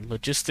 1.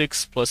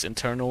 Logistics plus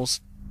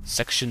internals.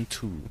 Section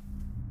 2.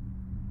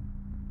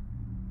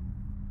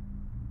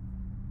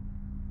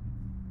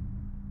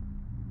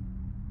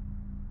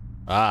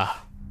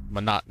 Ah,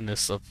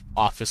 monotonous of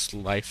office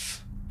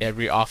life.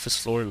 Every office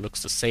floor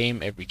looks the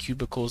same. Every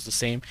cubicle is the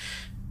same.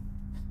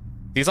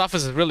 These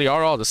offices really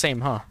are all the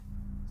same, huh?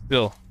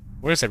 Still,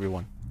 where's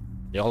everyone?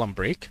 They all on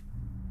break?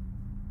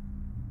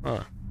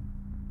 Huh.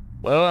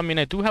 Well, I mean,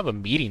 I do have a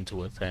meeting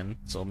to attend,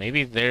 so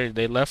maybe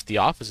they left the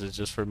offices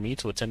just for me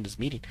to attend this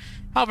meeting.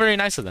 How very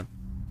nice of them.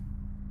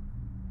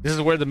 This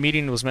is where the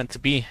meeting was meant to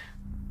be,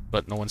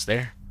 but no one's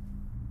there.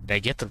 Did I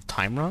get the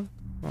time wrong?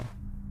 Oh,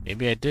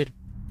 maybe I did.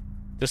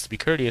 Just to be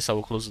courteous, I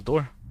will close the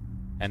door,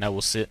 and I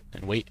will sit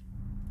and wait.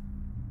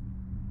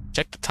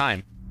 Check the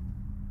time.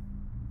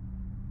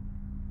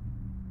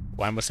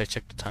 Why must I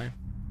check the time?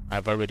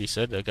 I've already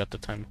said I got the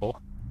time. Oh.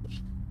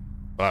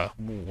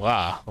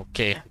 Wow.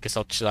 Okay. I guess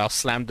I'll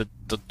slam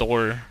the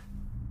door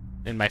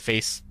in my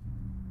face.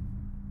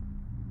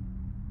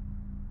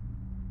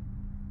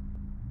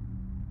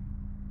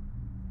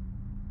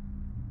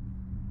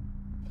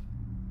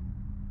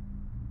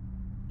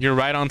 You're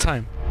right on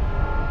time.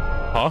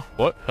 Huh?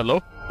 What?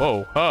 Hello?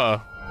 Oh,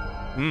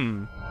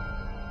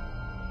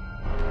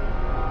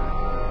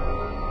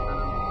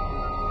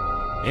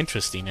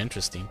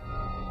 Interesting.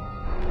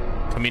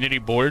 Community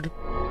board?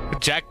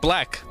 Jack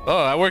Black.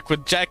 Oh, I work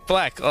with Jack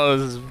Black. Oh,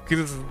 this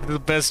is the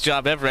best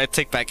job ever. I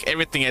take back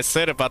everything I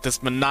said about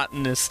this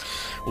monotonous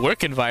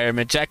work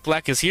environment. Jack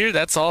Black is here.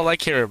 That's all I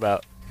care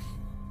about.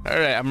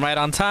 Alright, I'm right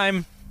on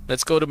time.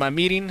 Let's go to my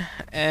meeting,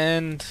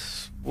 and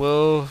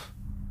we'll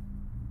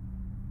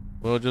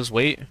just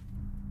wait.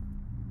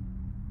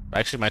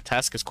 Actually, my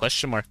task is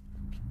question mark.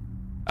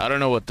 I don't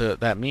know what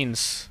that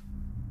means.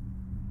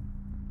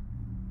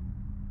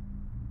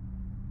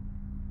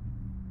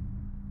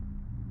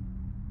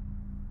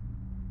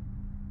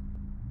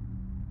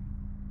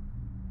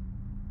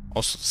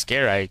 Also, the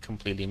scare I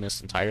completely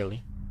missed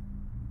entirely.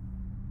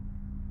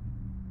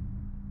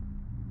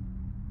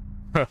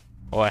 Huh.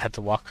 Oh, I had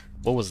to walk.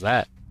 What was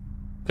that?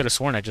 Could have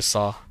sworn I just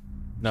saw.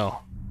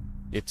 No.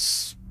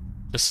 It's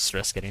just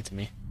stress getting to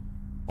me.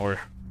 Or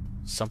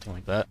something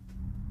like that.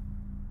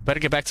 Better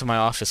get back to my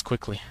office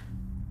quickly.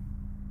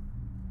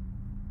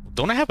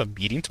 Don't I have a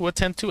meeting to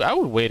attend to? I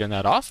would wait in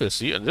that office.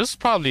 This is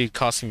probably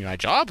costing me my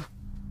job.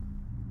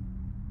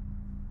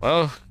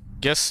 Well,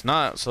 guess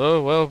not.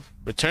 So, well,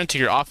 return to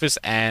your office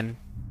and...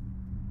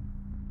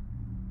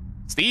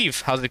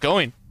 Steve, how's it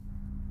going?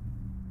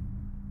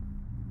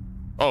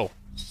 Oh,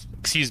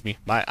 excuse me.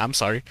 I'm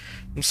sorry.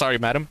 I'm sorry,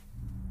 madam.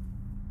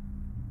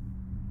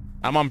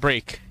 I'm on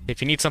break.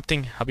 If you need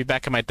something, I'll be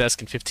back at my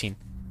desk in 15.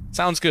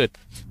 Sounds good.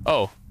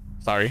 Oh,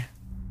 sorry.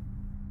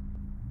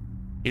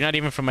 You're not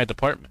even from my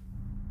department.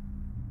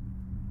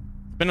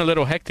 It's been a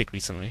little hectic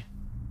recently.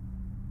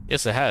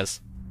 Yes, it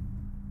has.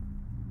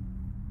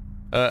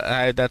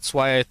 That's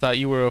why I thought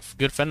you were a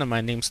good friend of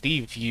mine named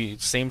Steve. You,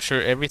 same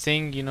shirt,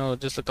 everything, you know,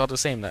 just looked all the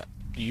same. That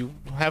you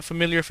have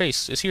familiar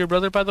face. Is he your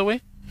brother, by the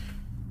way?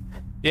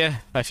 Yeah,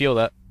 I feel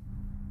that.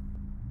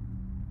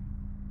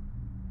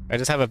 I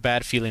just have a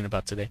bad feeling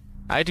about today.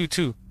 I do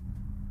too.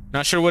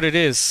 Not sure what it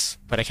is,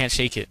 but I can't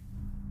shake it.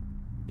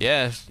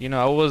 Yeah, you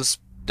know, I was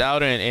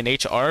out in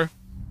HR.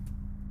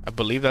 I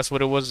believe that's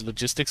what it was,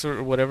 logistics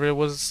or whatever it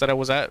was that I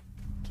was at.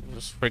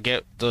 Just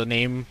forget the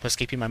name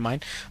escaping my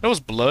mind. There was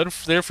blood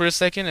there for a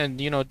second, and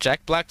you know,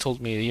 Jack Black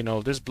told me, you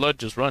know, there's blood,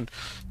 just run.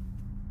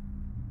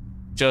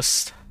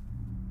 Just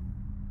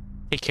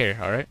take care,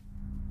 all right?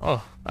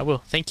 Oh, I will.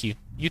 Thank you.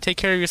 You take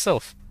care of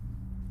yourself.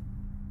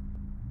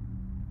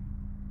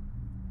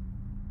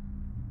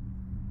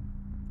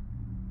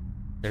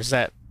 There's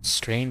that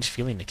strange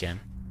feeling again.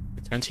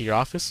 Return to your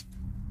office?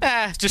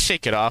 Ah, just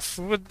shake it off.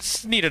 We'll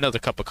just need another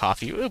cup of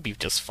coffee. It'll be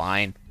just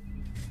fine.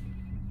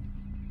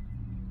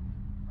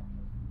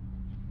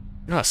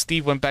 No,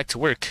 Steve went back to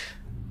work.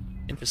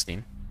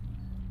 Interesting.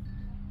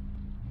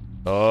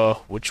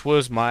 Which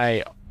was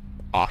my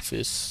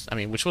office? I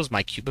mean, which was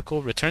my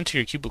cubicle? Return to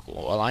your cubicle.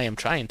 Well, I am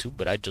trying to,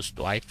 but I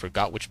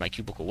forgot which my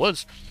cubicle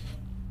was.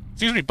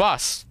 Excuse me,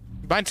 boss.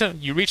 By the time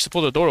you reach to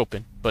pull the door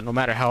open, but no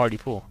matter how hard you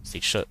pull, it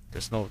stays shut.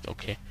 There's no...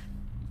 Okay.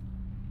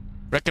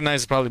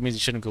 Recognize probably means you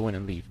shouldn't go in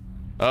and leave.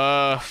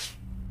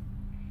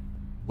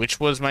 Which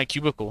was my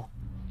cubicle?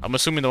 I'm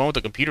assuming the one with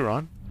the computer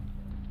on.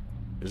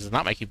 This is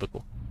not my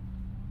cubicle.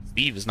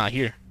 Steve is not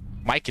here.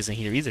 Mike isn't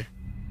here either.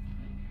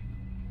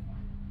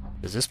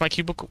 Is this my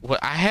cubicle?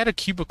 What? I had a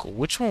cubicle.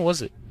 Which one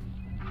was it?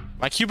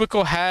 My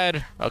cubicle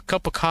had a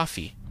cup of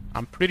coffee.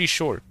 I'm pretty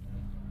sure.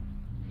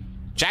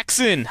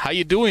 Jackson, how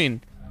you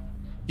doing?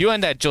 You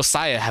and that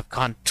Josiah have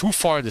gone too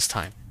far this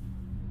time.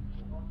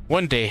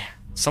 One day,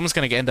 someone's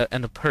gonna end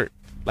up hurt.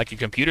 Like your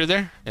computer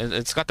there.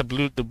 It's got the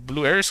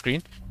blue error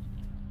screen.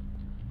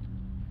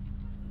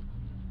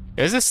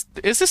 Is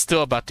this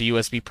still about the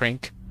USB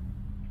prank?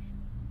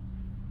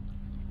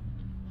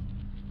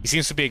 He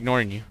seems to be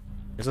ignoring you.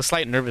 There's a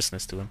slight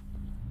nervousness to him.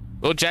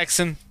 Well,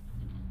 Jackson,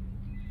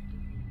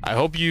 I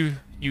hope you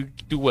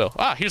do well.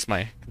 Ah, here's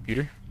my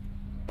computer.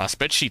 My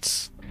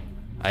spreadsheets.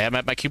 I am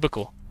at my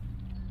cubicle.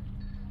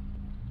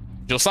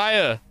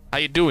 Josiah, how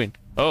you doing?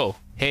 Oh,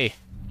 hey.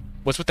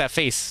 What's with that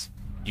face?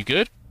 You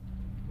good?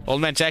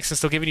 Old man Jackson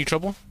still giving you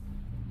trouble?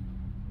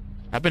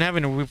 I've been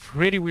having a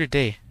pretty weird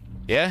day.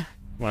 Yeah?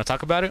 You want to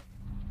talk about it?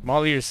 I'm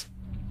all ears.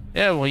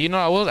 Yeah, well, you know,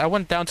 I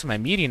went down to my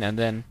meeting and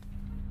then...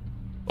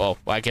 Well,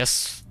 I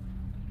guess...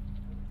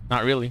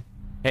 Not really.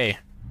 Hey,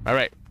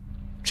 alright.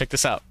 Check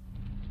this out.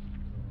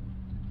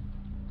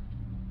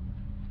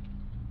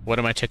 What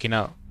am I checking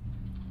out?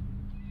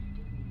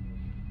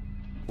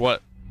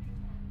 What?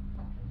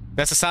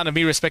 That's the sound of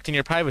me respecting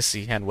your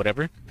privacy and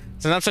whatever.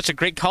 Since I'm such a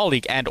great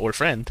colleague and or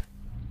friend.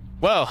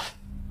 Well...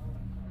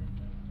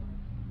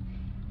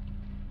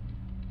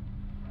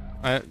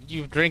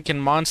 you drinking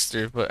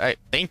Monster, but I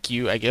thank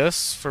you, I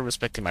guess, for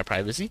respecting my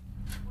privacy.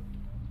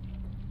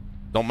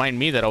 Don't mind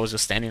me that I was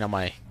just standing on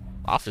my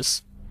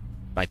office.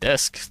 My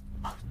desk.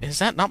 Is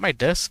that not my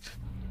desk?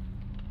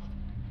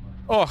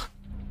 Oh,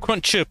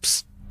 Crunch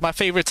chips. My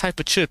favorite type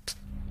of chips.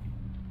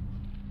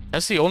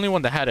 That's the only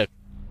one that had a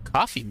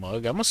coffee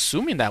mug. I'm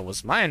assuming that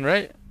was mine,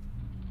 right?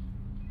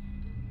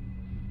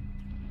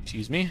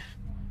 Excuse me.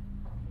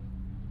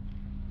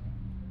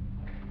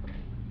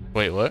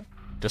 Wait, what?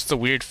 Just a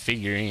weird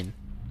figurine.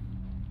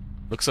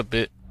 Looks a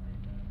bit...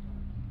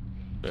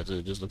 It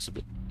just looks a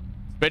bit...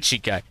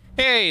 Spreadsheet guy.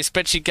 Hey,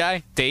 spreadsheet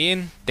guy. Day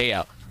in, day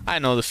out. I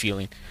know the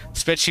feeling.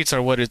 Spreadsheets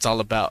are what it's all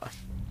about.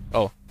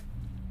 Oh.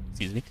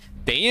 Excuse me.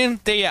 Day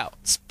in, day out.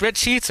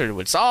 Spreadsheets are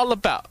what it's all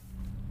about.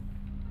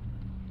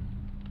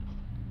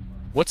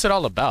 What's it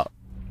all about?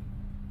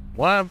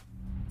 Well,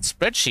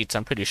 spreadsheets,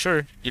 I'm pretty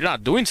sure. You're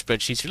not doing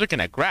spreadsheets, you're looking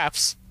at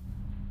graphs.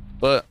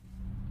 But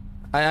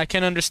I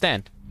can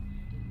understand.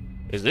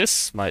 Is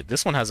this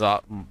this one has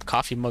a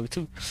coffee mug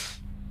too.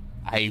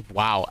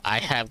 Wow, I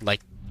have like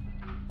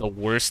the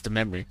worst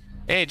memory.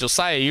 Hey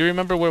Josiah, you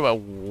remember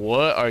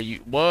what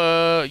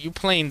you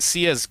playing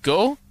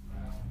CS:GO?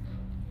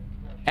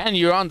 And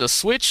you're on the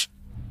Switch?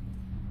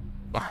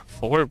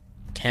 4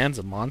 cans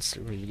of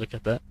Monster, will you look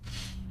at that?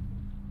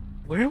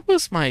 Where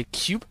was my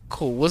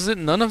cubicle? Was it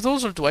none of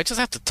those, or do I just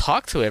have to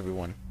talk to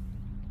everyone?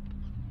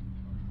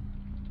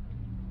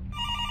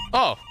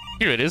 Oh,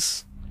 here it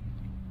is.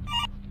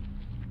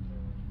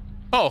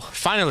 Oh,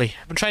 finally.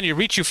 I've been trying to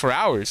reach you for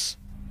hours.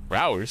 For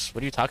hours?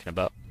 What are you talking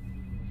about?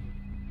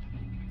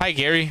 Hi,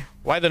 Gary.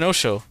 Why the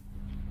no-show?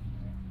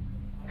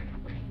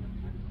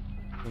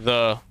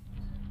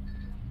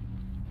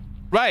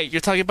 Right,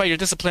 you're talking about your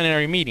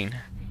disciplinary meeting.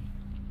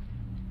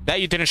 That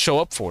you didn't show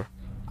up for.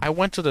 I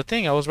went to the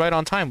thing. I was right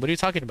on time. What are you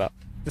talking about?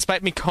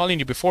 Despite me calling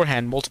you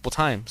beforehand multiple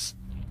times.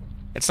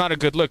 It's not a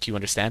good look, you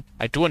understand?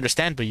 I do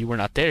understand, but you were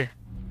not there.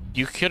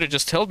 You could have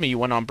just told me you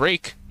went on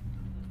break.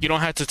 You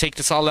don't have to take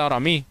this all out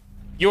on me.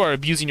 You are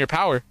abusing your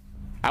power.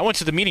 I went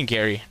to the meeting,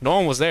 Gary. No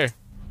one was there.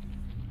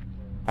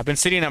 I've been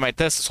sitting at my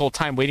desk this whole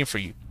time waiting for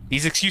you.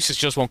 These excuses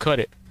just won't cut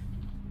it.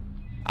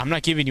 I'm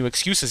not giving you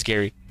excuses,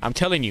 Gary. I'm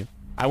telling you.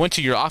 I went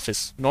to your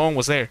office. No one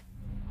was there.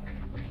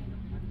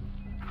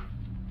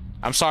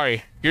 I'm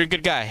sorry. You're a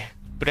good guy.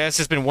 But it has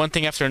just been one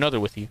thing after another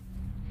with you.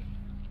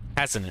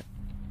 Hasn't it?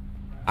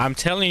 I'm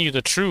telling you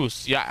the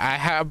truth. Yeah,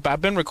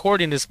 I've been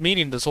recording this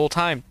meeting this whole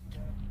time.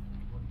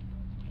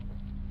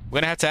 I'm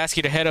gonna have to ask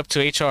you to head up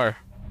to HR.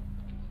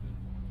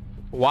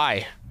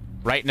 Why?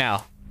 Right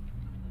now.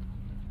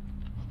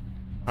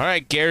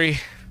 Alright, Gary.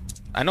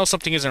 I know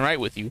something isn't right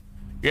with you.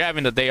 You're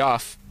having the day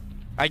off.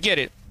 I get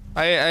it.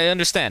 I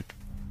understand.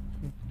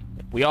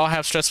 We all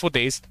have stressful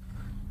days.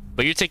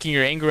 But you're taking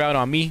your anger out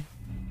on me.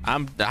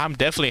 I'm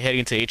definitely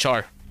heading to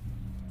HR.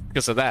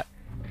 Because of that.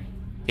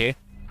 Okay?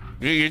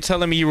 You're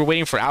telling me you were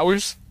waiting for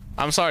hours?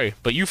 I'm sorry,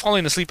 but you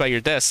falling asleep at your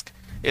desk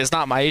is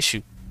not my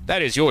issue.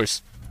 That is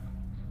yours.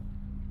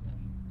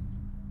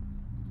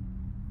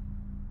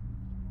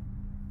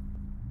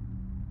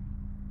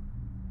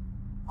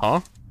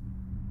 Huh?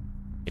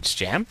 It's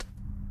jammed?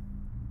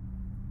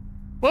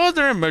 Well,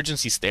 there are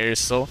emergency stairs,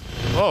 so...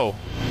 Oh.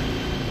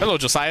 Hello,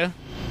 Josiah.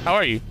 How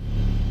are you?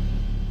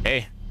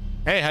 Hey.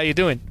 Hey, how you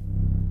doing?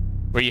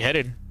 Where you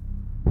headed?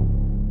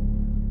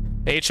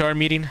 HR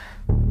meeting?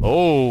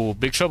 Oh,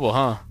 big trouble,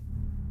 huh?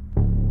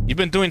 You've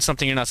been doing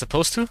something you're not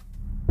supposed to?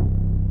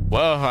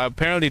 Well, I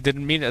apparently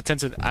didn't mean to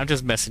attend to... I'm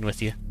just messing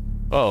with you.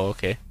 Oh,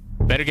 okay.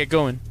 Better get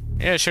going.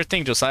 Yeah, sure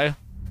thing, Josiah.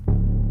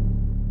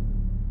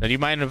 Now, do you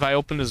mind if I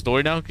open this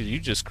door now? Because you're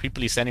just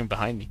creepily standing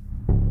behind me.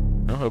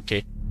 Oh,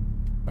 okay.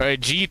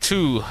 Alright,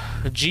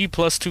 G2. G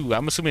plus 2.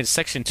 I'm assuming it's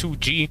section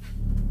 2G.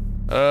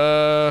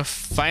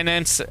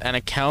 Finance and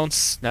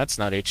accounts. That's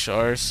not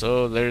HR.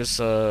 So there's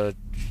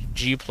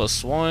G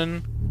plus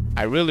 1.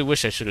 I really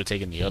wish I should have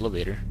taken the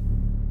elevator.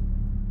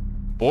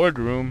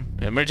 Boardroom.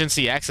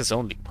 Emergency access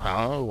only.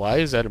 Huh? Why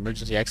is that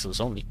emergency access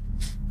only?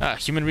 Ah,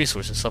 human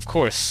resources. Of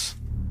course.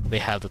 They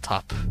have the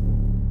top.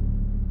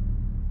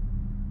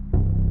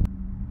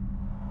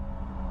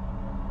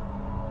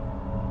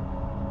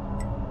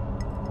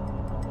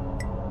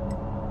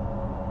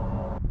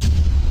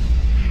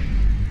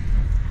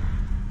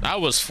 I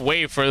was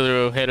way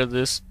further ahead of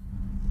this.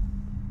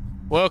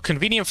 Well,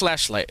 convenient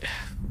flashlight.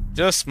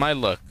 Just my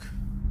luck.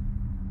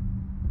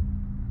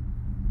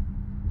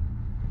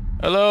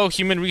 Hello,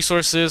 human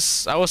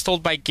resources. I was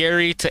told by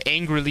Gary to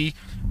angrily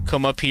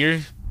come up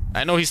here.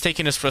 I know he's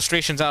taking his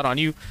frustrations out on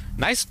you.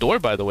 Nice door,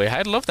 by the way.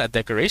 I love that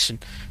decoration.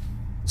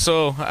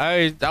 So,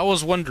 I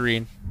was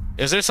wondering,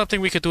 is there something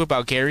we could do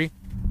about Gary?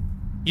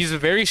 He's a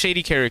very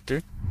shady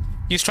character.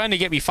 He's trying to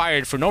get me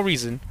fired for no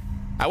reason.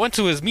 I went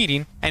to his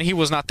meeting, and he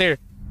was not there.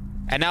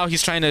 And now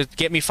he's trying to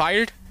get me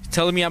fired?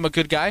 Telling me I'm a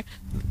good guy?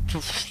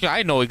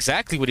 I know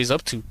exactly what he's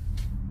up to.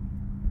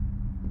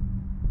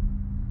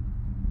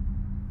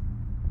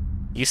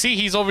 You see,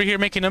 he's over here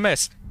making a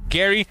mess.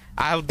 Gary,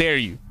 I'll dare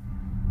you.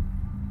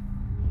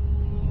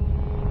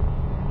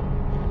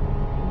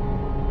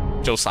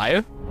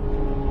 Josiah?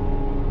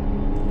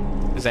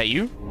 Is that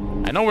you?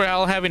 I know we're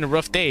all having a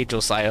rough day,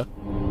 Josiah.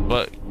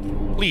 But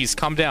please,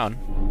 calm down.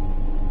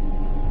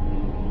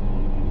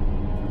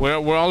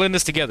 We're all in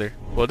this together.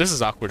 Well, this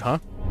is awkward, huh?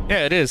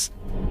 Yeah, it is.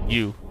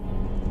 You.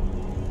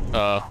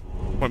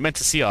 We're meant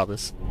to see all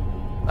this.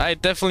 I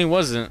definitely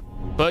wasn't.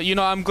 But, you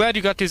know, I'm glad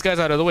you got these guys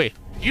out of the way.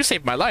 You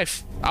saved my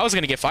life. I was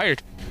gonna get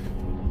fired.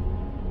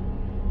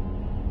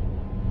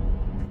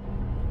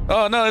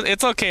 Oh, no,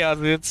 it's okay.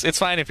 It's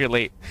fine if you're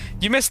late.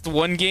 You missed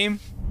one game.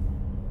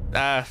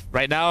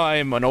 Right now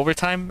I'm on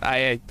overtime.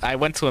 I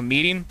went to a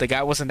meeting. The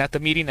guy wasn't at the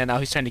meeting, and now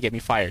he's trying to get me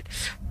fired.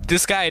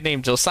 This guy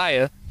named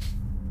Josiah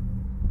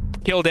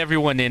killed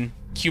everyone in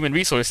human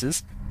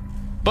resources,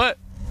 but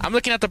I'm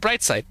looking at the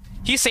bright side.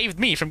 He saved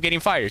me from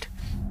getting fired.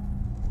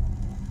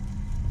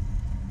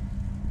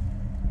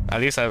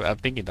 At least I'm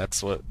thinking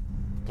that's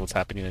what's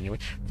happening anyway.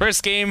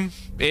 First game,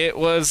 it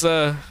was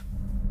it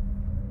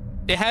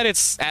had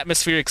its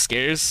atmospheric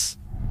scares,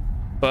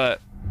 but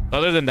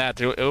other than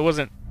that, it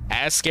wasn't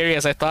as scary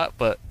as I thought.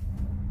 But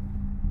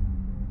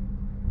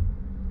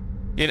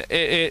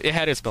it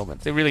had its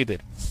moments. It really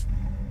did.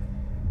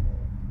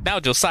 Now,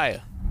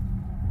 Josiah,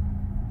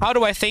 how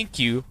do I thank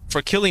you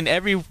for killing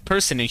every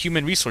person in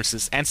human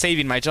resources and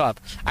saving my job?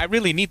 I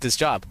really need this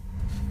job.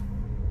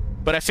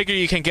 But I figure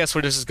you can guess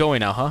where this is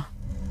going now, huh?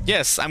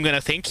 Yes, I'm gonna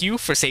thank you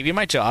for saving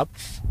my job,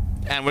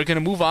 and we're gonna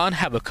move on,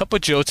 have a cup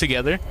of joe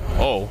together.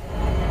 Oh.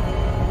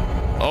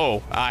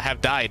 Oh, I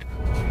have died.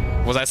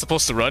 Was I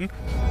supposed to run?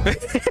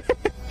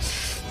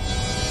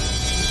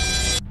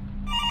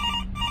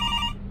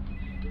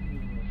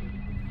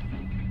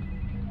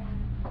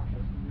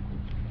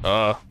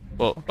 Well,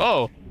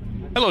 oh.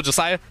 Hello,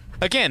 Josiah.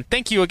 Again,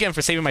 thank you again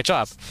for saving my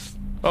job.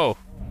 Oh,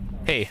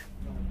 hey.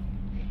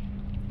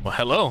 Well,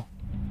 hello.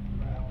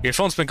 Your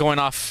phone's been going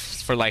off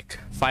for like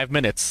 5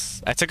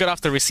 minutes. I took it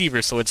off the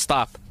receiver so it'd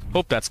stop.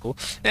 Hope that's cool.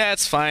 Yeah,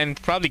 it's fine.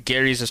 Probably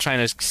Gary's just trying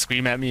to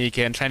scream at me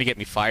again, trying to get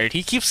me fired.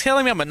 He keeps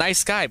telling me I'm a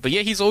nice guy, but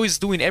yet he's always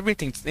doing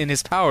everything in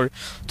his power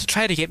to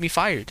try to get me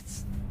fired.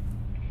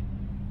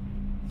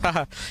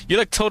 Haha, you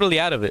look totally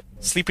out of it.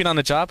 Sleeping on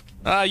the job?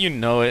 Ah, you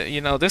know it. You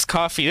know, this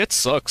coffee, it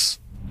sucks.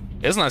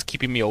 It's not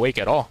keeping me awake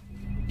at all.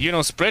 You know,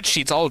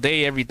 spreadsheets all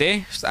day, every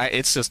day.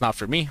 It's just not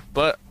for me.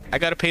 But I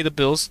gotta pay the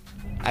bills.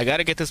 I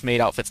gotta get this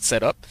maid outfit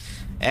set up.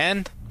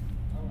 And,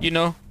 you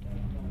know,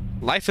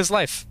 life is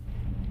life.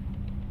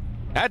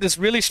 I had this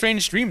really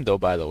strange dream, though,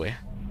 by the way.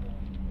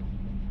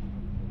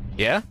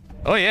 Yeah?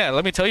 Oh, yeah,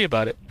 let me tell you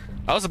about it.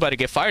 I was about to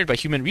get fired by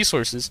human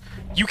resources.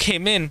 You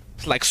came in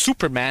like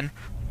Superman,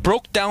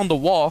 broke down the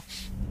wall,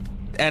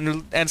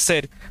 and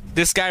said,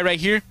 "This guy right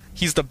here,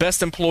 he's the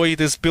best employee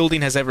this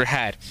building has ever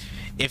had.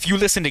 If you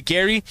listen to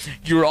Gary,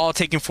 you're all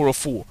taken for a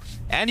fool."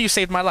 And you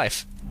saved my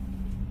life.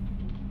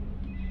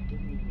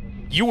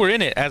 You were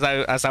in it as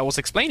I was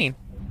explaining.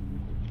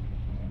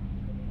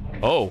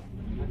 Oh.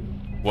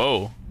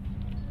 Whoa.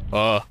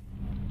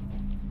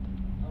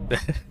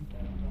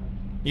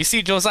 You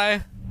see,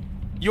 Josiah,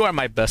 you are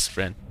my best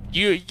friend.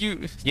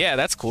 Yeah,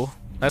 that's cool.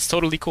 That's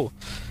totally cool.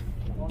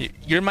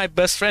 You're my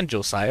best friend,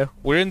 Josiah.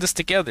 We're in this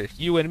together,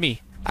 you and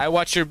me. I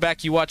watch your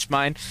back, you watch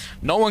mine.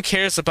 No one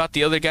cares about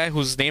the other guy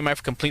whose name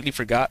I've completely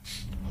forgot.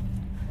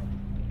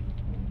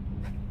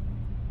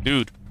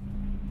 Dude.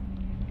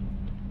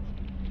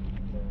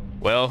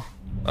 Well,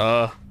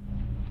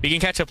 we can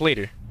catch up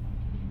later.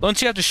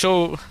 Don't you have to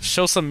show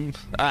some...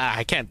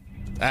 I can't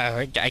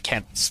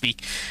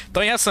speak.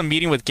 Don't you have some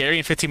meeting with Gary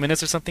in 15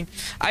 minutes or something?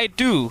 I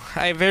do.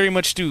 I very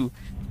much do.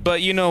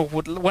 But, you know,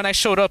 when I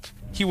showed up,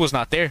 he was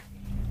not there.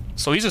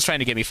 So he's just trying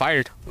to get me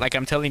fired, like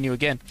I'm telling you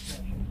again.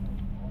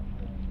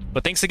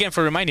 But thanks again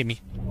for reminding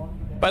me.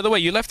 By the way,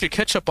 you left your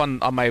ketchup on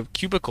my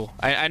cubicle.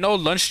 I know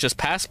lunch just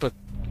passed, but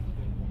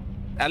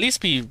at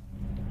least be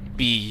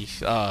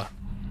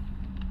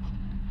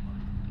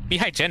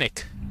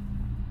hygienic.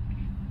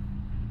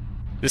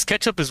 This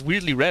ketchup is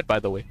weirdly red, by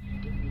the way.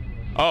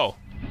 Oh.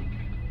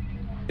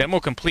 Demo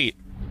complete.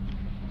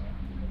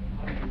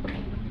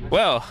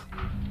 Well,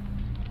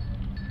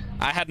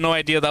 I had no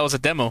idea that was a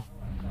demo.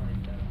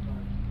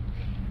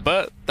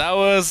 But that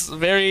was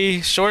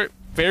very short,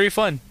 very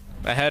fun.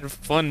 I had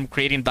fun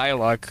creating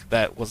dialogue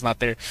that was not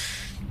there.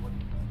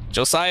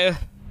 Josiah,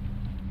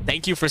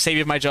 thank you for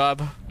saving my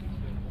job.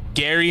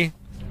 Gary,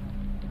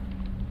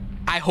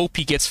 I hope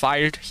he gets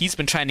fired. He's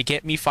been trying to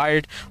get me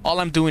fired. All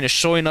I'm doing is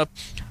showing up.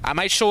 I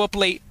might show up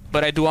late,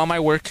 but I do all my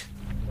work.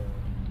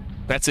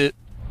 That's it.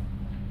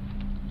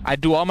 I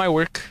do all my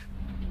work.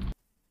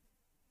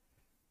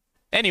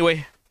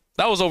 Anyway,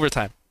 that was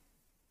overtime.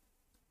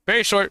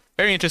 Very short,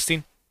 very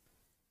interesting.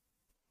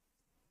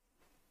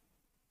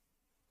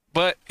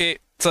 But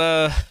it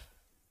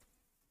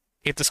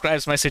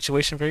describes my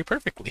situation very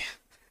perfectly.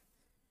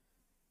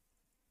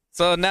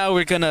 So now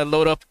we're gonna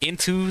load up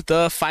into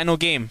the final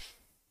game.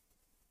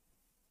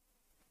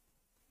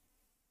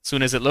 As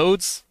soon as it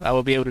loads, I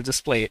will be able to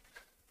display it.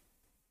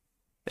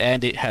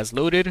 And it has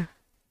loaded.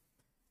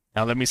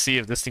 Now let me see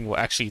if this thing will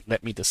actually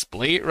let me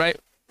display it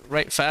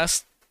right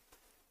fast.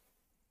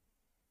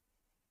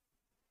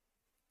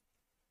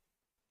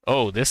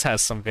 Oh, this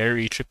has some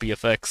very trippy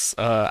effects.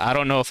 I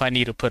don't know if I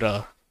need to put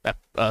a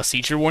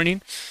seizure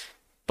warning,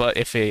 but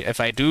if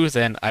I do,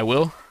 then I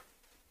will.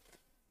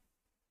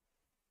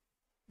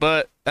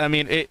 But I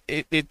mean,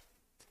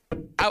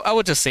 I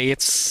would just say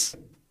it's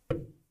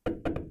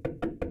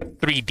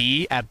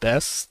 3D at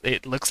best.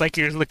 It looks like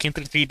you're looking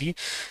through 3D.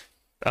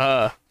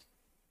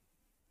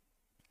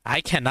 I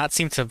cannot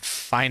seem to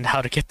find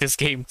how to get this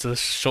game to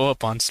show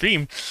up on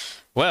stream.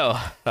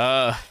 Well,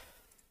 let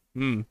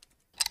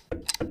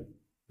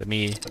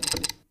me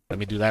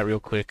do that real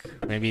quick.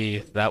 Maybe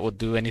that would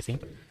do anything.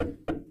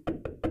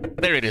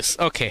 There it is.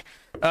 Okay.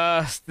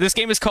 This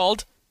game is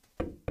called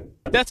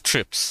Death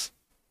Trips.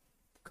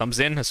 Comes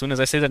in as soon as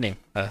I say the name.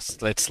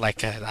 It's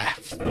like I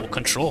have full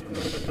control.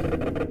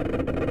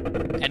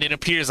 And it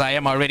appears I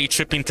am already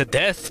tripping to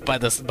death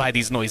by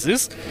these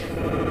noises.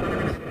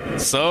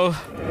 So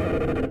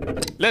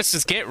let's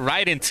just get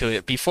right into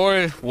it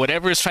before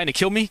whatever is trying to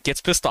kill me gets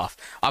pissed off.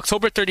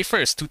 October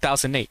 31st,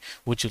 2008.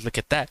 Would you look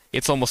at that?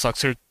 It's almost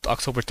October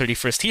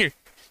 31st here.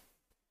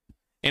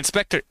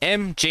 Inspector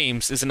M.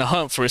 James is in a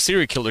hunt for a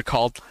serial killer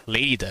called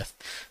Lady Death.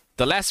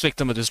 The last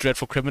victim of this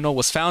dreadful criminal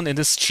was found in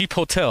this cheap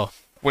hotel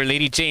where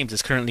Lady James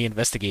is currently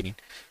investigating.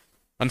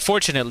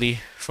 Unfortunately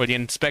for the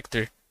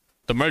inspector,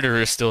 the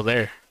murderer is still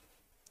there.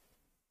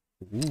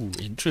 Ooh,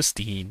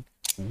 interesting.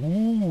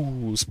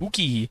 Ooh,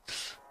 spooky.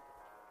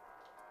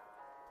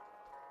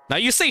 Now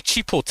you say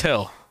cheap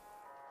hotel.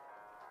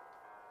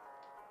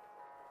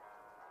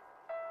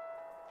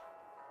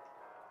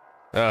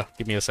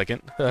 Give me a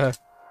second.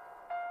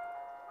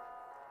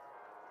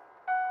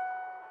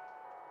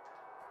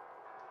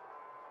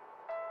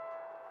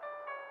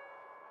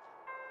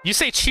 You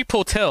say cheap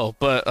hotel,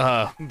 but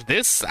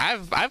this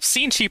I've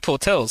seen cheap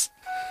hotels.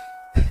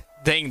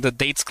 Dang, the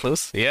date's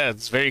close. Yeah,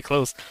 it's very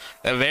close.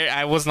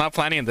 I was not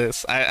planning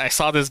this. I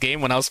saw this game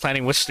when I was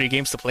planning which 3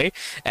 games to play,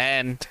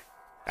 and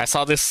I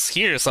saw this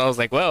here, so I was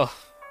like, well,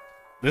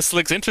 this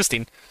looks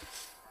interesting.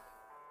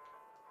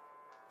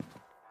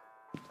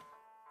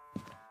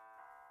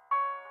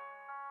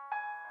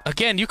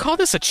 Again, you call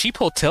this a cheap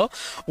hotel?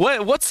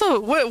 What's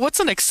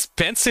an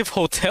expensive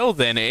hotel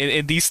then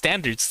in these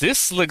standards?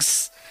 This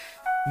looks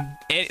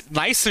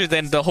nicer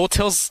than the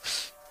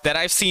hotels that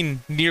I've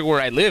seen near where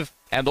I live,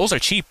 and those are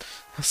cheap.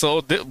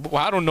 So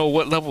I don't know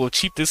what level of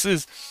cheap this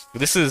is.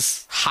 This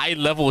is high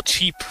level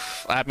cheap.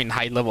 I mean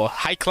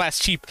high class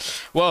cheap.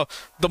 Well,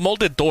 the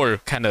molded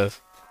door kind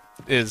of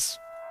is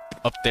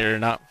up there,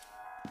 not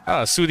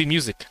Ah, soothing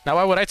music. Now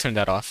why would I turn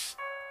that off?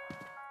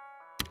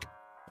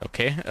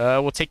 Okay,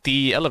 we'll take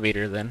the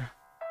elevator then.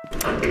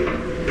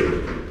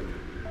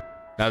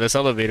 Now this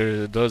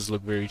elevator does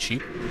look very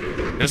cheap.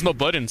 There's no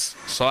buttons,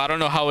 so I don't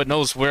know how it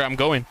knows where I'm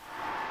going.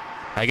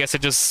 I guess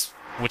it just,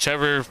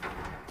 whichever,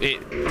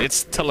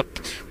 it's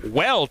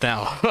well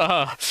now.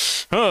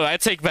 Oh, I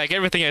take back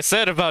everything I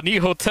said about neat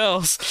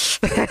hotels.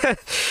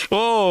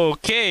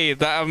 Okay,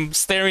 I'm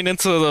staring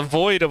into the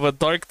void of a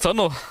dark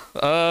tunnel.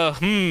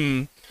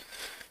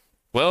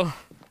 Well,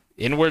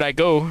 inward I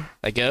go,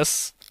 I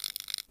guess.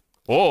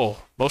 Oh,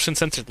 motion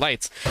censored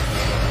lights.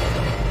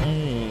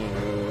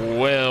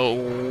 Well,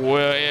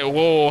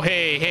 whoa,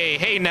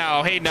 hey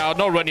now,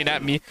 no running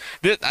at me.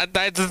 This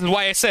is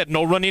why I said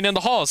no running in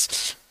the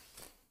halls.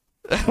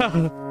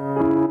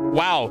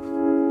 Wow,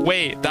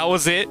 wait, that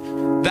was it?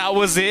 That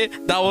was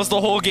it? That was the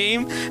whole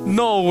game?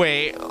 No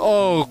way,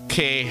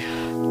 okay.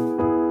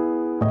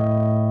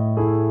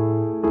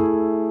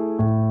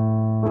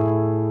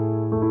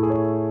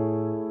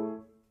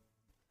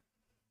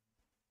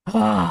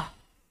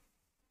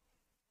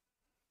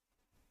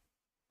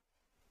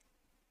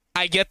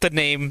 I get the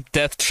name,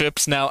 Death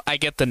Trips now. I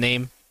get the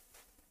name.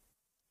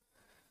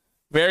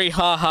 Very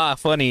haha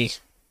funny.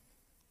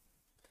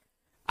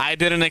 I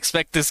didn't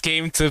expect this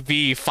game to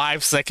be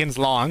 5 seconds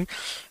long.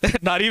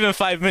 Not even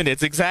 5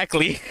 minutes,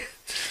 exactly.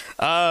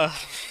 I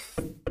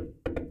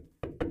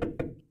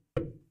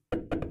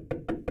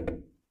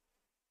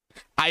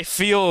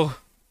feel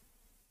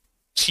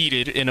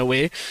cheated in a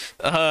way.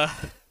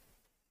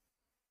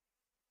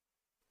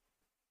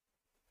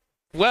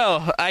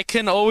 Well, I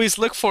can always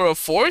look for a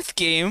fourth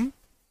game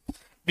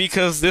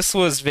because this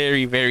was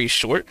very, very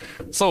short.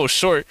 So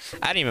short,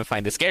 I didn't even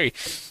find it scary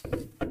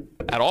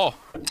at all.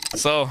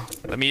 So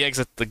let me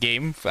exit the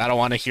game. I don't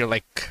want to hear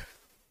like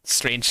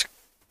strange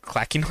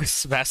clacking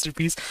noise.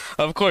 Masterpiece,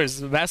 of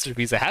course,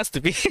 masterpiece. It has to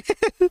be.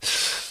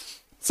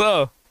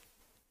 So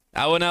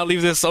I will now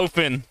leave this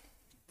open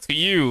to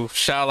you.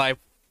 Shall I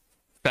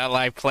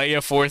play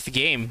a fourth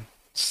game?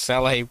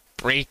 Shall I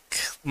break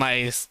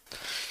my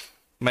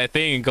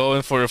thing and go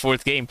in for a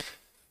fourth game?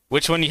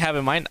 Which one you have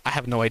in mind? I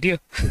have no idea.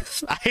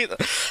 I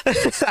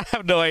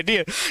have no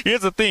idea.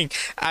 Here's the thing.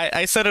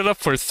 I set it up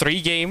for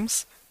 3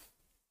 games.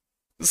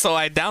 So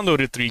I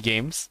downloaded 3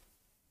 games.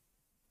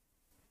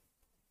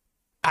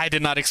 I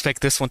did not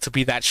expect this one to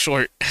be that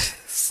short.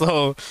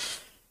 So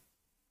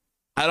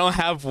I don't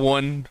have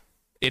one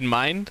in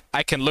mind.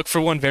 I can look for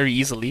one very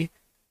easily.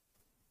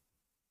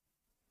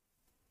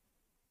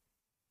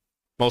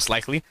 Most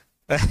likely.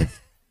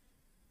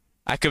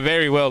 I could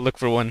very well look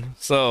for one.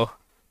 So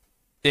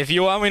if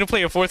you want me to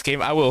play a fourth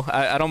game, I will.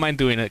 I don't mind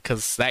doing it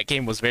because that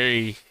game was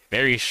very,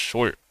 very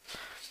short.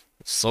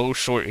 So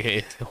short.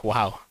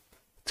 Wow.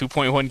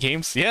 2.1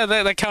 games? Yeah,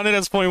 that counted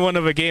as 0.1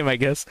 of a game, I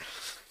guess.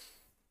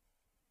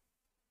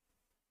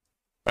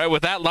 Alright,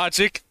 with that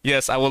logic,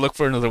 yes, I will look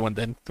for another one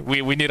then.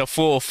 We need a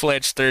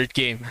full-fledged third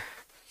game.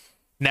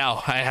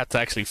 Now, I have to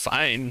actually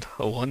find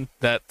a one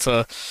that,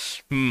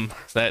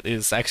 that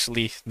is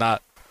actually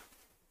not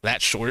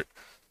that short.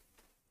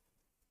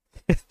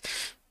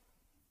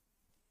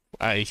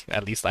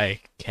 At least I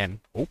can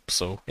hope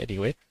so,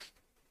 anyway.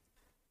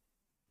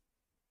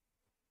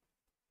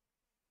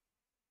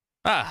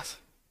 Ah,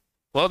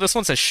 well, this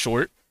one says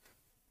short.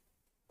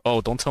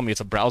 Oh, don't tell me it's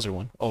a browser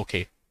one.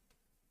 Okay,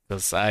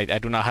 because I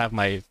do not have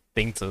my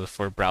thing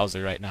for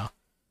browser right now.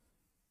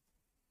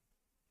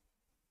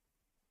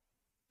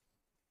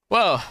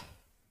 Well,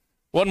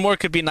 one more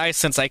could be nice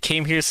since I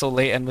came here so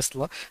late and missed a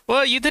lot.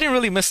 Well, you didn't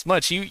really miss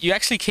much. You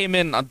actually came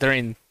in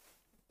during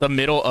the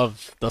middle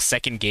of the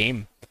second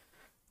game,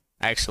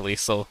 actually.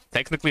 So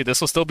technically, this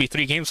will still be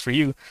 3 games for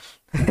you.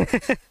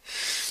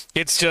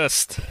 It's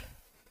just,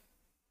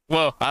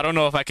 well, I don't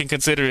know if I can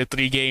consider it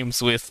 3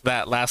 games with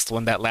that last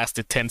one that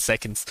lasted 10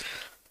 seconds.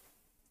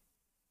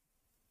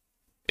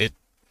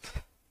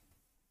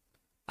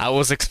 I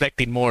was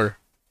expecting more,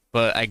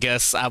 but I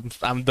guess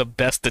I'm the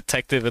best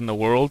detective in the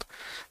world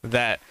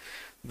that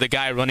the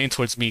guy running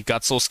towards me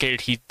got so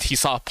scared he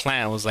saw a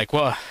plan, was like,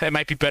 well, it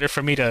might be better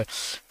for me to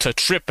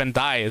trip and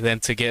die than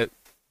to get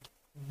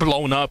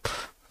blown up.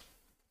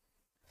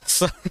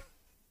 So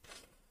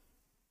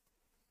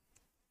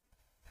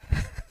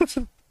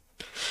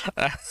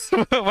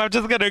I'm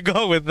just gonna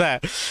go with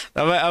that.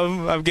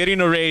 I'm getting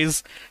a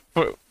raise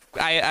for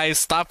I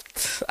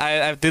stopped.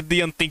 I did the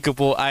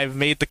unthinkable. I've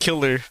made the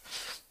killer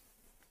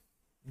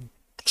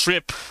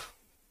trip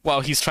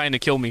while he's trying to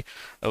kill me.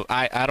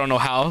 I don't know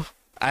how.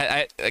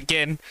 I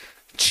again,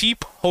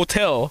 cheap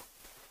hotel.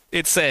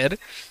 It said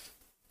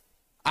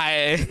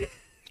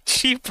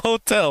cheap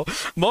hotel,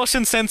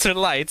 motion sensor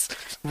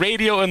lights,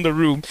 radio in the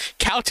room,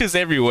 couches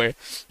everywhere.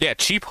 Yeah,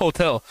 cheap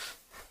hotel.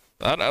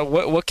 I don't know,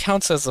 what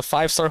counts as a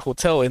 5-star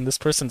hotel in this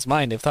person's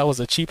mind if that was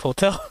a cheap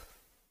hotel?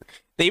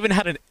 They even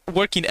had a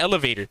working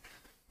elevator.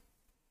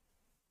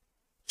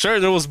 Sure,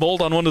 there was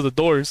mold on one of the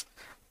doors,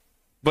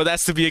 but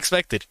that's to be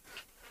expected.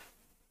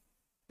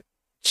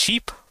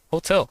 Cheap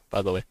hotel,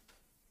 by the way.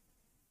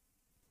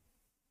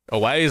 Oh,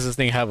 why does this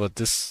thing have a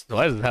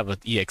why does it have an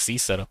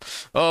exe setup?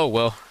 Oh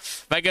well,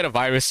 if I get a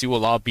virus, you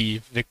will all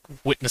be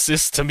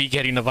witnesses to me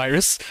getting a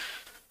virus.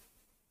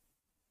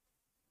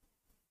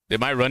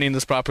 Am I running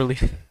this properly?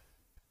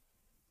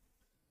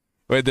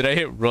 Wait, did I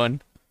hit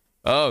run?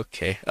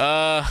 Okay.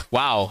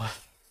 Wow.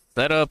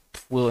 Setup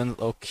will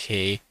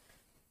okay.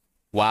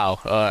 Wow.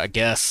 I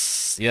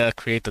guess yeah.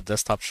 Create the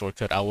desktop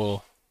shortcut. I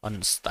will I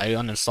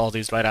uninstall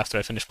these right after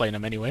I finish playing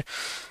them anyway.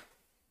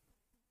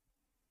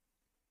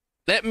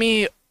 Let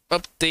me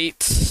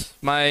update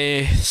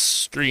my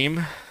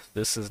stream.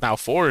 This is now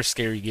 4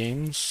 scary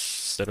games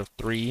instead of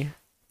 3.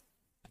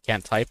 I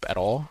can't type at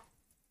all.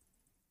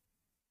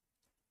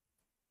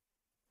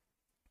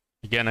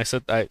 Again, I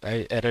said I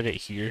edit it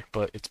here,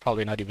 but it's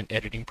probably not even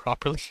editing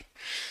properly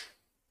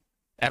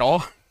at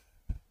all.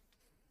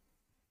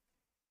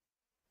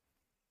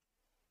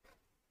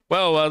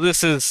 Well, while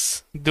this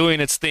is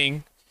doing its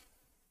thing,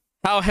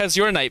 how has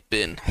your night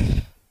been?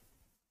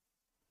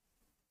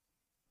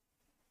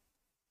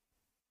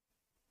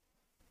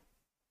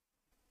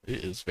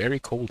 It is very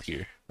cold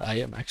here. I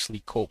am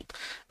actually cold.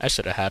 I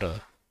should have had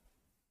a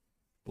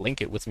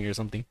blanket with me or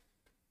something.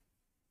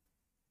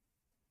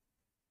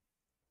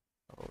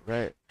 All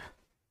right.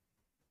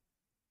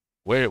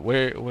 Where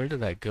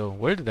did that go?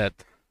 Where did that?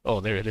 Oh,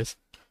 there it is.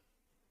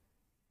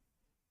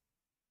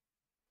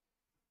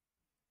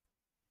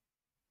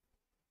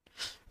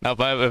 Now,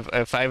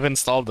 if I've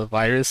installed the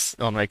virus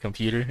on my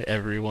computer,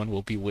 everyone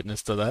will be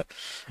witness to that,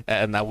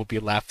 and that will be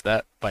laughed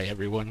at by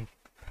everyone.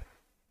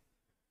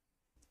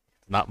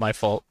 Not my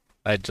fault.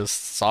 I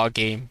just saw a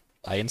game.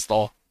 I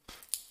install.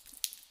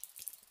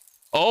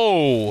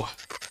 Oh,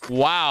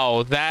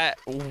 wow! That.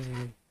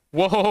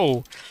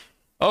 Whoa.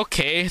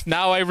 Okay,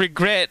 now I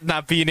regret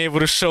not being able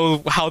to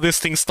show how this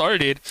thing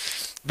started.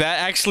 That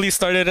actually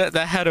started.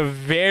 That had a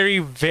very,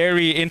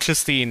 very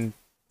interesting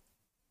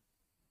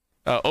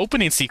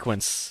opening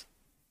sequence.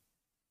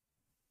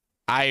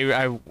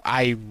 I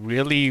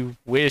really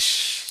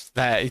wish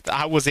that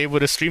I was able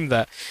to stream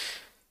that.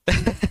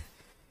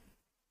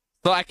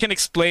 So I can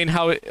explain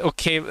how it.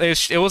 Okay,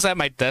 it was at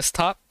my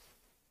desktop.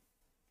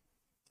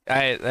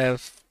 I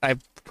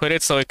put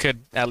it so it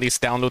could at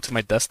least download to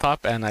my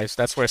desktop, and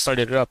that's where I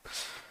started it up.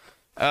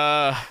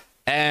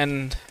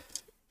 And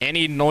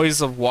any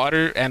noise of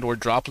water and or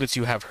droplets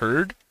you have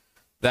heard,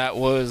 that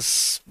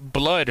was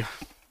blood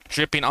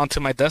dripping onto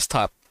my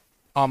desktop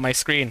on my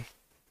screen.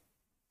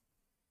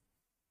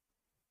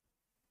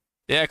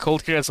 Yeah,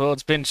 cold here as well.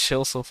 It's been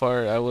chill so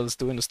far. I was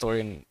doing the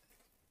story and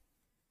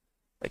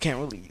I can't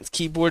really use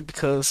keyboard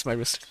because my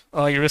wrist.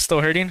 Oh, your wrist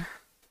still hurting?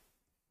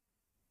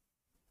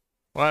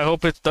 Well, I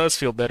hope it does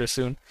feel better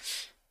soon.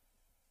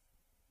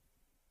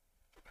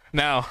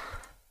 Now,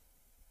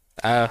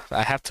 I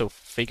have to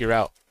figure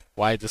out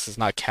why this is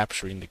not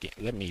capturing the game.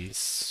 Let me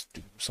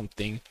do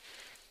something.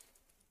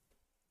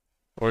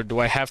 Or do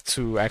I have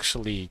to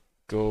actually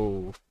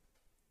go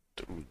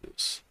through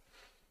this?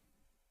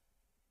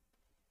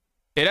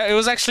 It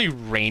was actually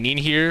raining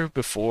here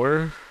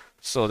before,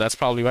 so that's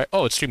probably why.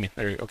 Oh, it's streaming.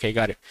 There, okay,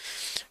 got it.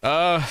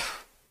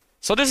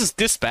 So this is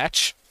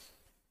Dispatch.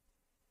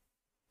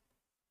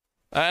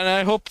 And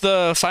I hope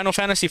the Final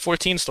Fantasy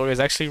XIV story is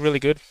actually really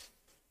good.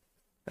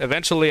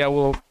 Eventually, I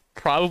will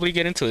probably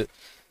get into it.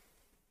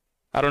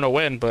 I don't know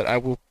when, but I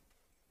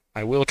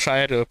will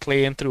try to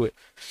play in through it.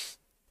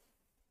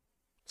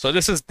 So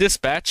this is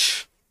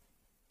Dispatch.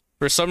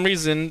 For some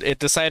reason, it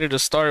decided to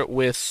start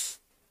with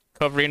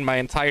covering my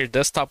entire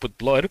desktop with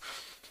blood,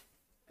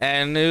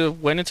 and it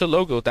went into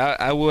logo.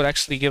 That I would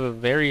actually give a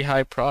very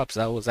high props.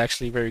 That was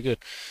actually very good.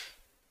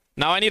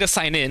 Now I need to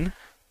sign in.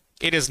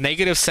 It is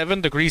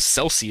 -7 degrees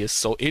Celsius,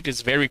 so it is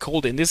very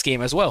cold in this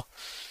game as well.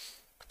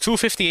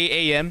 2:58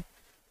 a.m.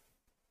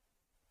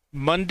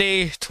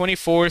 Monday,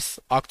 24th,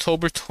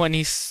 October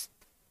 20th.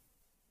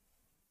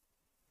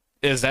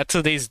 Is that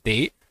today's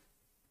date?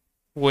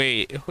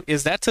 Wait,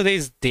 is that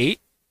today's date?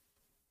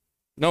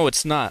 No,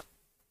 it's not.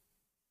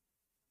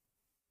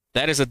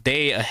 That is a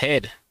day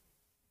ahead.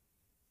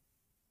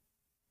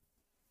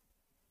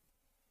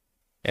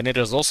 And it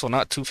is also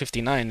not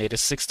 2:59, it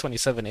is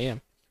 6:27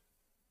 a.m.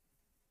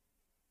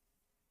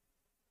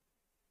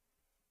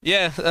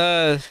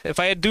 Yeah, if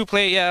I do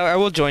play, yeah, I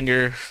will join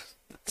your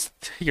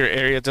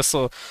area just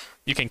so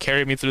you can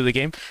carry me through the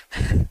game.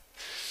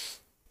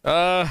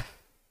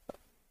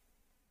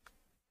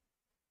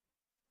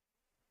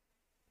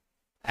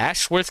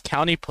 Ashworth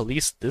County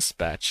Police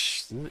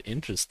Dispatch. This is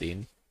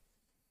interesting.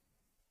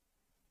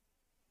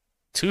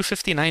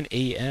 2:59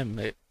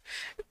 a.m.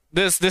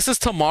 This is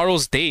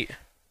tomorrow's date.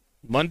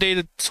 Monday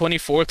the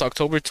 24th,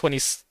 October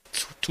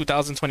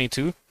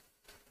 2022.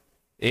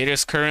 It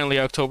is currently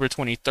October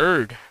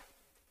 23rd,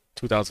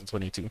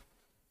 2022.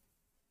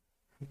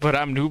 But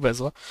I'm noob as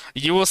well.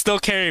 You will still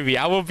carry me.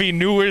 I will be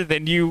newer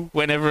than you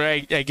whenever I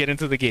get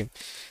into the game.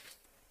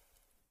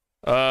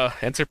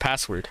 Enter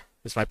password.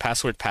 Is my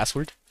password?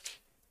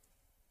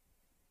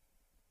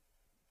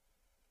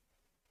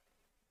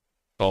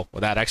 Oh, well,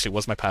 that actually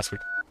was my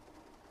password.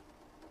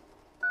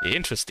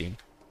 Interesting.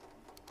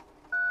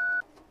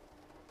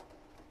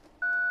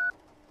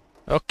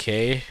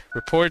 Okay.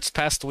 Reports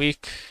past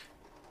week.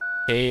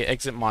 Okay,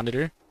 exit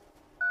monitor.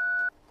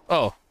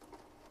 Oh.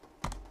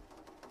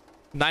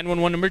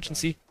 911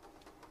 emergency.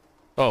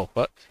 Oh,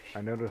 what?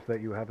 I noticed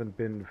that you haven't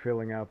been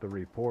filling out the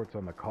reports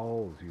on the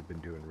calls you've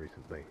been doing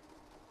recently.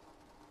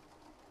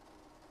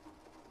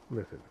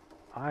 Listen,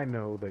 I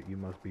know that you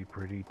must be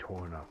pretty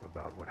torn up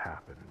about what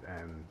happened,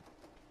 and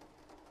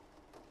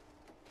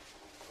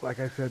like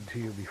I said to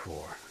you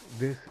before,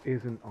 this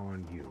isn't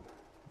on you.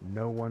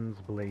 No one's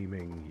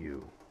blaming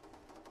you.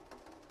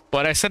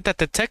 But I sent that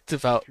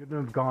detective out. He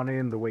shouldn't have gone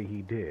in the way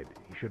he did.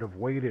 He should have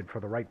waited for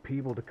the right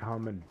people to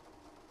come and...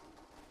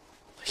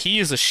 He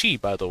is a she,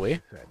 by the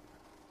way. Said,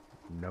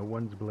 no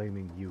one's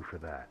blaming you for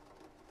that.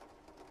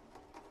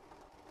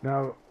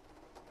 Now,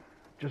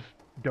 just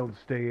don't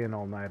stay in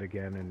all night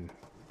again and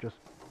just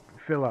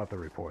fill out the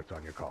reports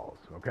on your calls,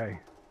 okay?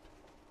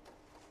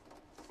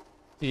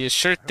 Yeah,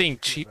 sure thing,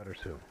 Chief. Better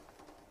soon.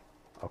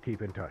 I'll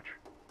keep in touch.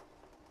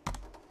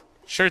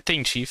 Sure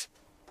thing, Chief.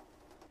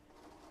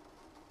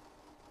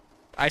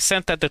 I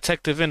sent that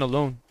detective in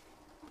alone,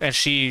 and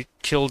she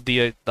killed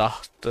the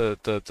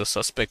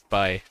suspect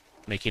by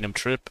making him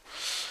trip.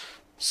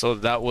 So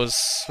that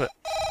was...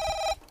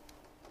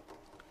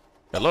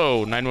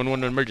 Hello,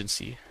 911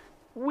 emergency.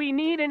 We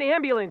need an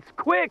ambulance,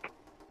 quick!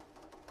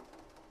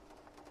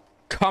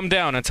 Calm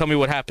down and tell me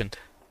what happened.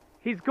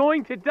 He's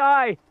going to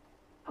die!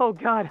 Oh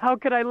God, how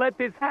could I let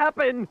this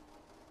happen?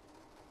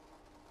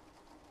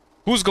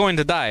 Who's going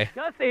to die?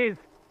 Gus is.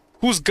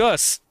 Who's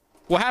Gus?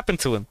 What happened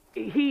to him?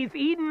 He's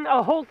eaten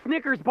a whole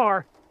Snickers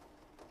bar.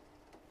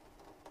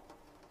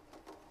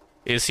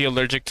 Is he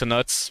allergic to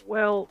nuts?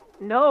 Well,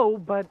 no,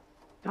 but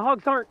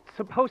dogs aren't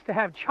supposed to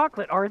have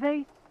chocolate, are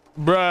they?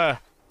 Bruh.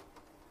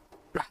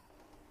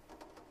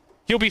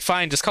 He'll be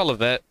fine, just call it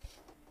that.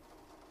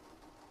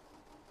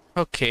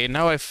 Okay,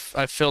 now I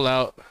fill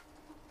out.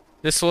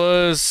 This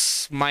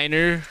was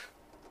minor.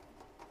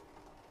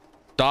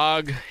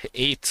 Dog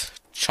ate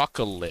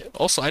chocolate.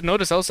 Also, I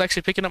noticed I was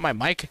actually picking up my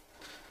mic.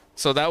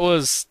 So that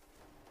was...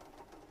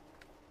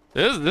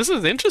 This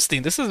is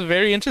interesting. This is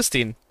very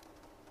interesting.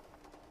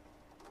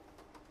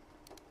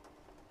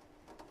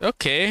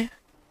 Okay.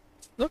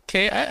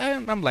 Okay,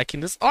 I'm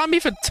liking this. Oh, I'm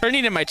even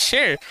turning in my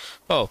chair.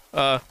 Oh,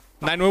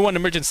 911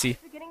 emergency.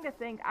 Beginning to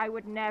think I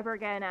would never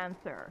get an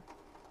answer.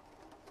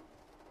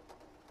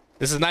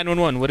 This is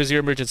 911. What is your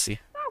emergency?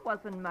 That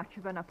wasn't much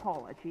of an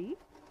apology.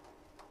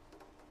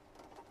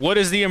 What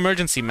is the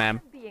emergency,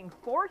 ma'am? Being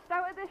forced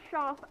out of this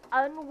shop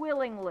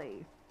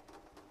unwillingly.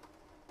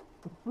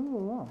 It's 3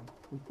 a.m.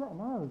 We set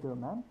an hour ago,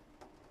 man.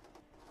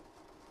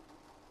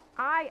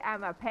 I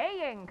am a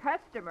paying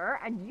customer,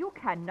 and you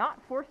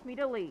cannot force me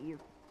to leave.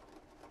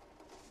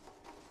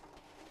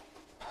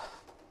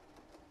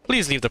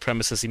 Please leave the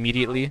premises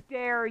immediately. How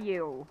dare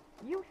you?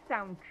 You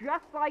sound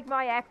just like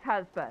my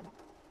ex-husband.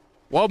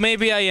 Well,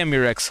 maybe I am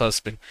your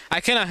ex-husband. I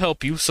cannot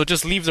help you, so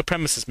just leave the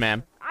premises,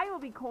 ma'am. I will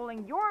be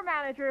calling your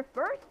manager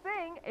first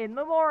thing in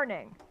the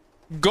morning.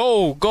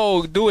 Go,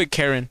 do it,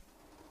 Karen.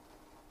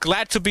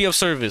 Glad to be of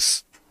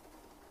service.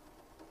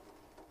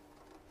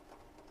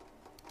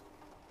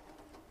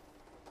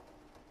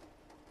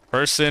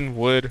 Person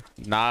would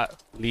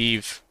not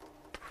leave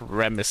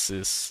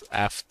premises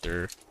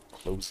after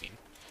closing.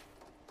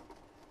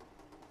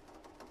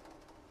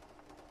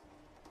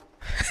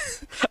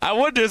 I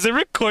wonder, is it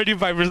recording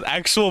my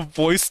actual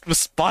voice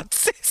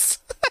responses?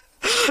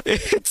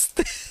 It's...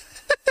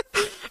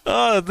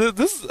 Oh,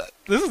 this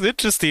is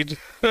interesting.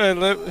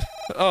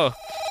 Oh,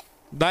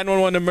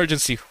 911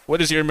 emergency. What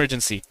is your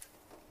emergency?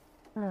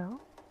 Hello?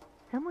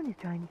 Someone is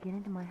trying to get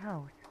into my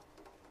house.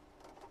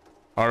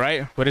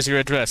 Alright, what is your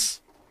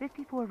address?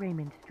 54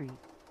 Raymond Street.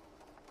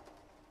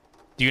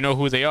 Do you know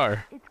who they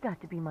are? It's got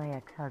to be my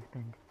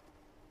ex-husband.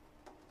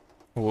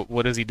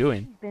 What is he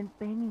doing? He's been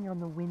banging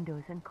on the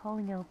windows and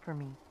calling out for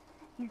me.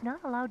 He's not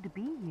allowed to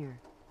be here.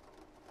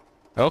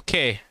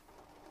 Okay.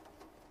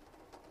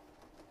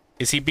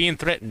 Is he being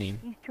threatening?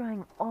 He's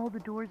trying all the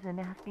doors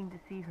and asking to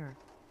see her.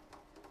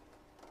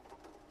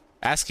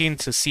 Asking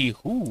to see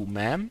who,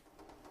 ma'am?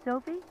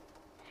 Sophie?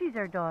 She's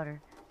our daughter.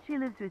 She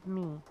lives with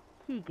me.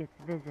 He gets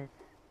visits.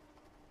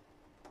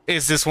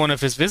 Is this one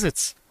of his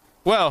visits?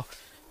 Well,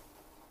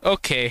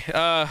 okay,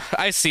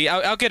 I see.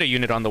 I'll get a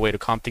unit on the way to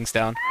calm things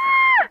down.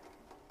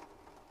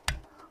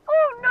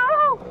 Oh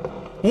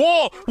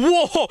no!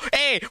 Whoa!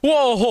 Hey,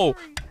 whoa!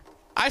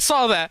 I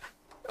saw that.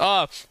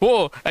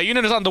 Whoa, a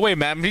unit is on the way,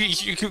 ma'am.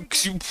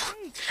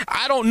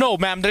 I don't know,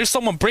 ma'am. There's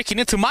someone breaking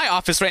into my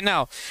office right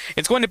now.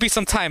 It's going to be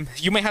some time.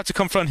 You may have to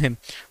confront him.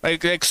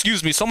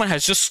 Excuse me, someone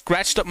has just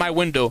scratched up my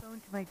window. Phone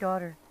to my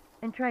daughter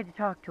and tried to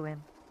talk to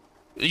him.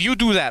 You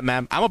do that,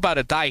 ma'am. I'm about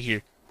to die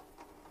here.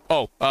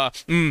 Oh,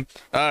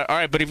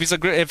 alright, but if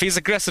he's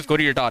aggressive, go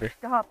to your daughter.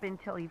 Stop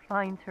until he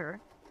finds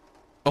her.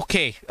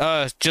 Okay,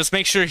 just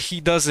make sure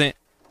he doesn't...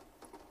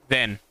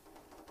 Then.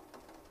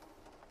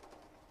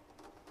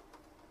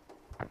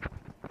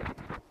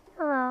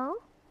 Hello?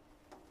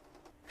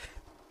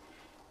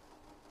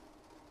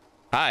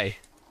 Hi.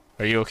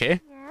 Are you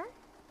okay? Yes?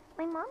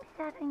 My mom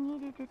said I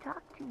needed to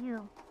talk to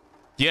you.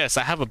 Yes,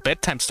 I have a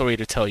bedtime story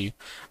to tell you.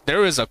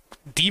 There is a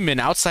demon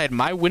outside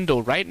my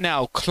window right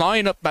now,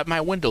 clawing up at my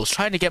windows,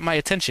 trying to get my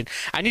attention.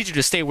 I need you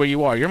to stay where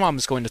you are. Your mom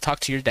is going to talk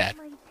to your dad.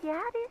 My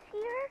dad is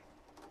here?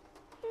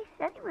 He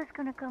said he was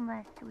gonna come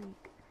last week,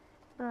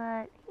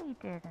 but he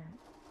didn't.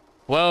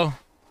 Well,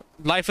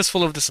 life is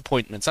full of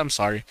disappointments. I'm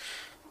sorry.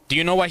 Do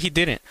you know why he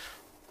didn't?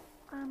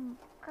 I'm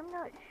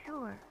not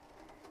sure.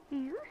 He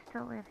used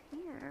to live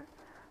here,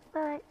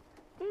 but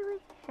he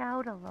would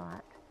shout a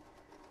lot.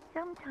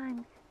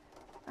 Sometimes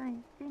I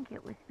think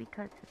it was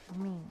because of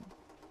me.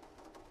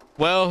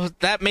 Well,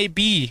 that may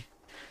be,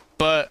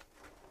 but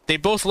they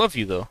both love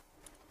you, though.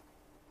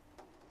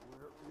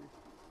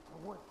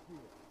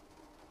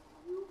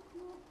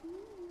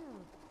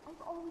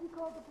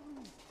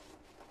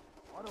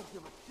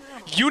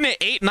 Unit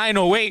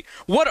 8908,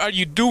 what are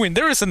you doing?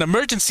 There is an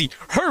emergency.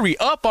 Hurry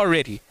up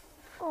already.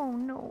 Oh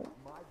no,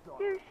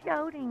 they're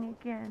shouting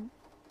again.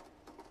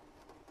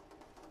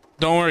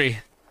 Don't worry.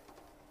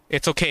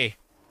 It's okay.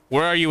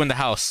 Where are you in the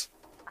house?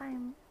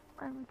 I'm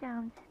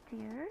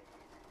downstairs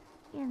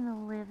in the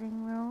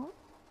living room.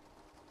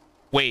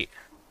 Wait.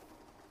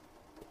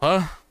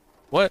 Huh?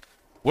 What?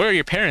 Where are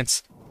your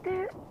parents?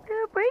 They're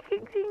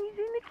breaking things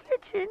in the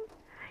kitchen.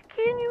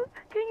 Can you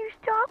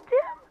stop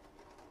them?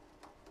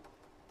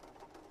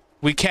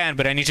 We can,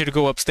 but I need you to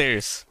go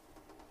upstairs.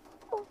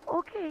 Oh,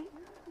 okay.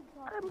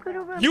 I'm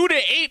gonna run.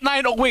 Unit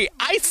 8908,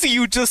 I see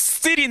you just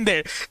sitting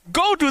there.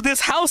 Go to this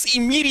house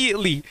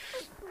immediately.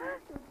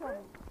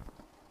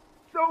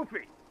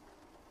 Sophie!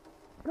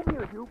 Come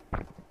here, you.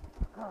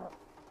 Stop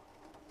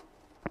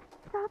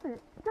it!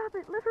 Stop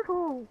it! Let her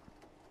go!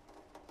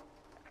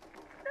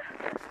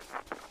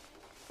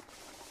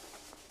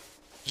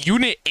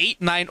 Unit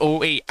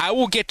 8908, I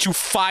will get you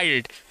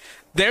fired.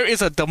 There is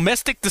a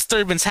domestic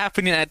disturbance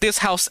happening at this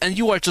house and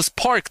you are just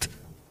parked.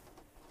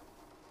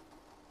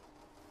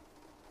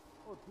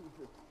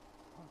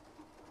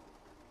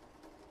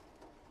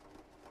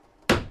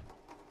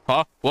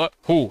 Huh? What?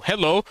 Who?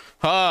 Hello?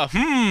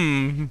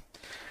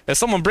 Is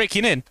someone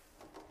breaking in?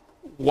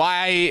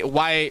 Why?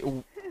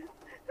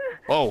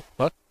 Oh,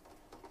 what?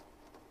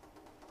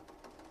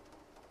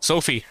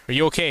 Sophie, are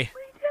you okay?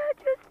 My dad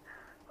just...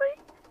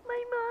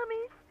 My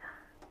mommy's...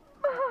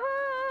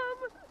 Mom!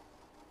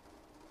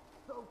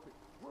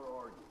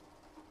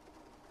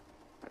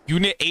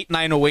 Unit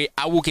 8908,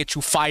 I will get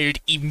you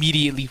fired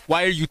immediately.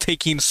 Why are you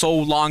taking so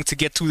long to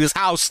get to this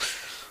house?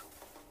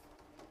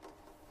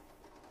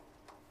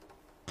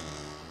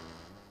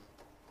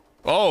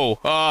 Oh,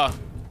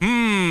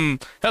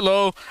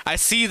 hello. I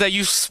see that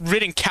you've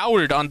written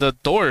coward on the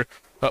door.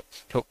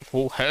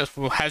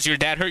 Has your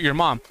dad hurt your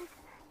mom?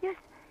 Yes,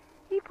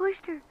 he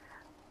pushed her,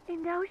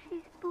 and now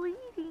she's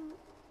bleeding.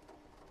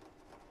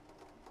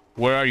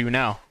 Where are you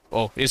now?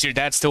 Oh, is your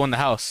dad still in the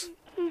house?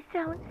 He's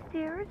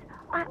downstairs.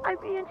 I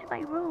ran to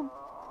my room.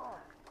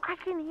 I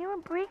can hear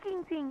him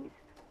breaking things.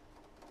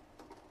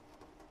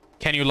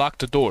 Can you lock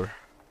the door?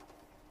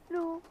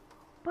 No,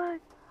 but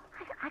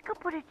I could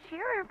put a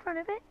chair in front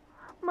of it.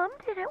 Mom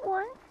did it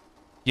once.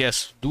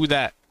 Yes, do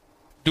that.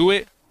 Do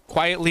it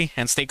quietly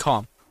and stay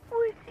calm.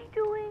 What's he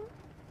doing?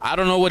 I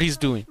don't know what he's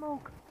doing.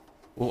 Smoke.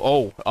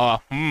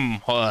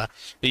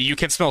 You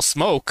can smell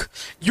smoke.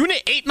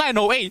 Unit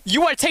 8908,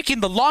 you are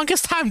taking the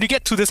longest time to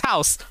get to this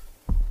house.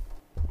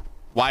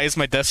 Why is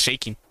my desk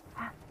shaking?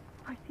 I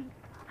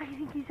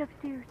think he's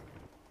upstairs.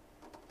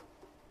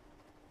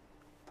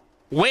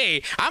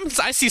 Wait,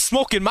 I see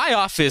smoke in my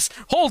office.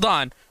 Hold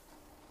on.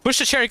 Push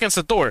the chair against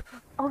the door.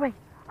 All right,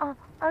 I'll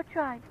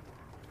try.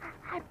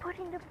 I'm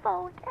putting the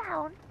phone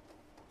down.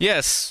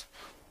 Yes.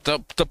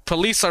 The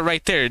police are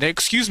right there.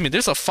 Excuse me,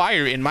 there's a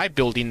fire in my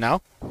building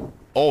now.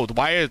 Oh,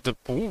 why are the...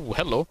 Ooh,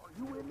 hello.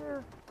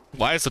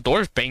 Why is the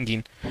door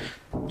banging?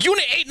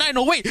 Unit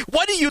 8908,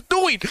 what are you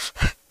doing?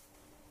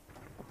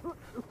 I'm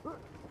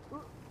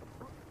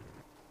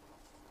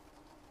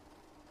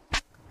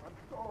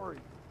sorry.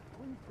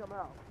 Please come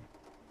out.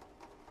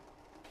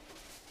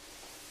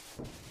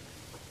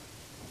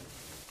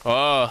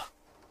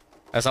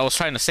 As I was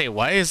trying to say,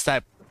 why is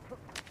that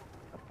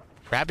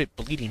rabbit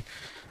bleeding?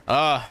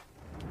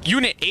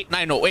 Unit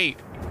 8908.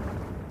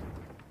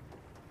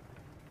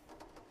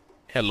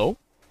 Hello?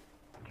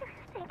 Do you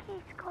think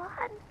he's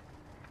gone?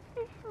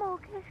 The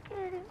smoke is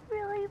getting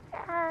really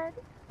bad.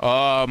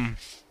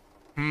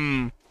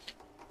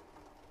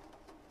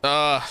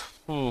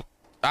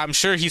 I'm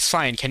sure he's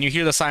fine. Can you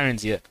hear the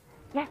sirens yet?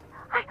 Yes,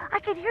 I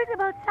can hear them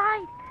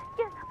outside.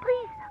 Yes,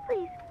 please,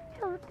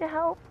 tell them to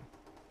help.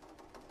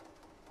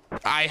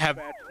 I have...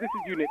 This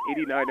is Unit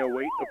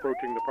 8908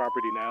 approaching the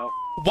property now.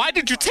 Why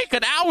did you take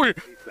an hour?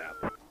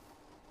 ASAP.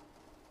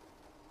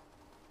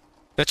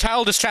 The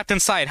child is trapped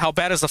inside. How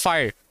bad is the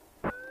fire?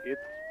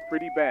 It's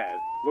pretty bad.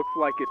 Looks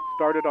like it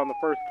started on the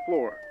first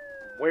floor.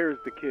 Where's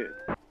the kid?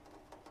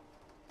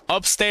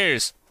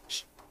 Upstairs.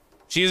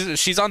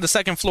 She's on the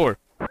second floor.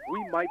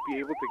 We might be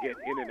able to get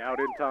in and out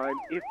in time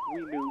if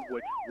we knew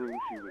which room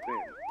she was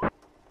in.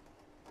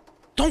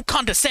 Don't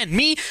condescend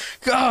me.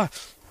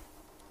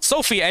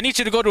 Sophie, I need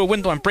you to go to a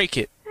window and break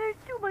it. There's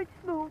too much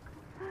smoke.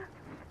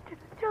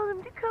 Tell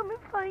them to come come and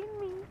find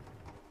me.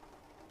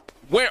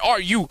 Where are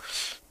you?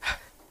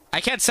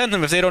 I can't send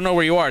them if they don't know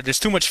where you are. There's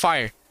too much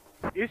fire.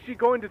 Is she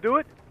going to do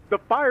it? The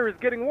fire is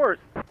getting worse.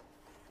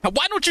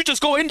 Why don't you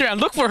just go in there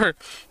and look for her?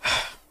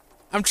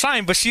 I'm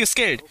trying, but she is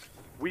scared.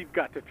 We've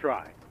got to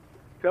try.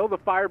 Tell the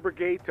fire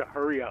brigade to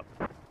hurry up.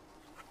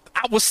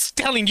 I was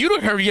telling you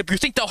to hurry up. You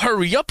think they'll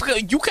hurry up?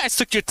 You guys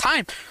took your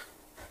time.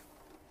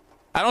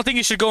 I don't think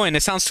you should go in.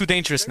 It sounds too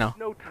dangerous now.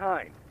 No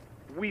time.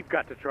 We've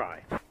got to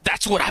try.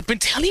 That's what I've been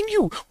telling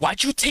you.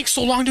 Why'd you take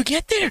so long to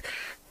get there?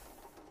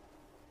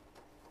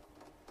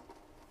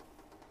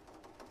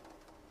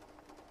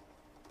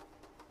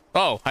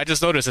 Oh, I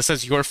just noticed it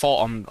says your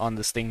fault on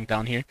this thing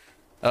down here.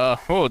 Oh,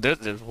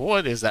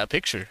 what is that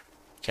picture?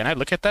 Can I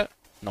look at that?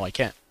 No, I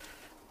can't.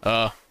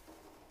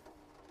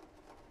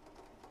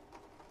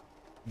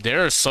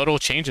 There are subtle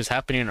changes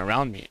happening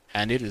around me,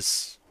 and it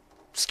is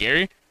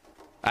scary.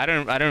 I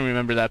don't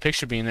remember that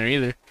picture being there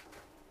either.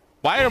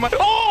 Why am I?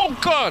 Oh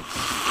God!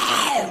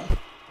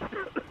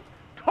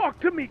 Talk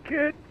to me,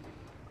 kid.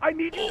 I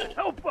need you to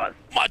help us.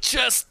 My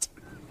chest.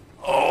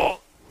 Oh.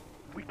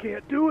 We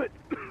can't do it.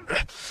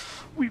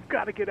 We've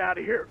got to get out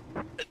of here.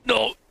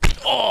 No.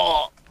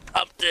 Oh,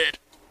 I'm dead.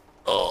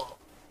 Oh.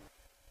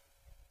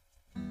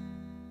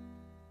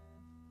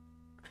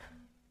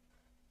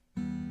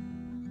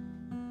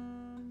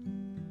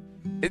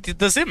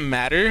 Does it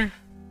matter?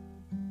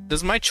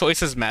 Does my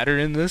choices matter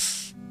in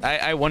this?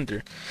 I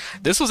wonder.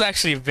 This was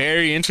actually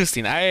very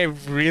interesting. I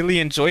really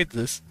enjoyed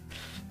this.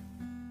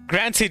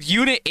 Granted,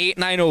 Unit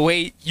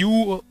 8908,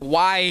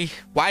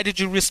 why did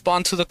you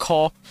respond to the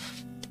call?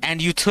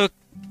 And you took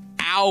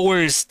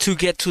hours to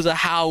get to the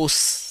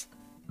house.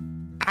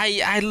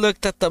 I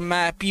looked at the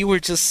map. You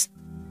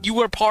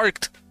were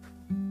parked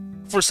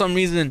for some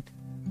reason.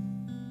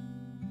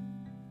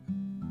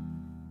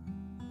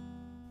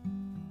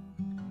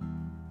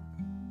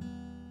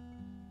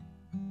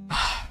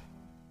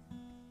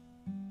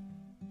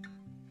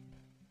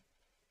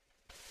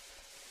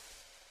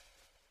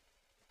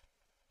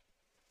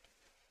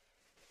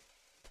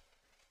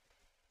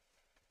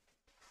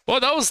 Well,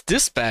 that was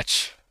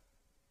Dispatch.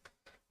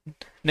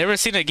 Never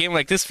seen a game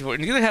like this before.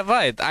 Neither have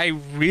I. I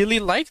really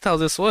liked how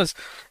this was.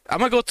 I'm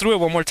gonna go through it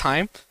one more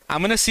time.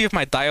 I'm gonna see if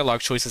my dialogue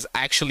choices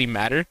actually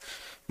matter.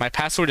 My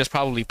password is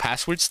probably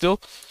password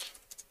still.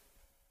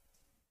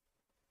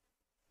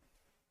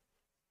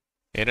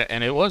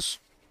 And it was.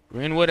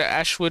 Greenwood,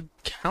 Ashwood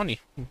County.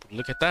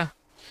 Look at that.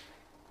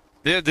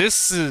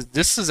 This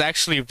is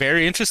actually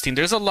very interesting.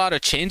 There's a lot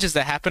of changes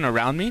that happen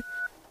around me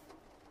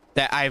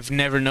that I've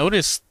never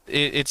noticed.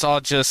 It's all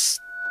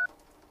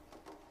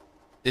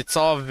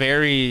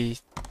very...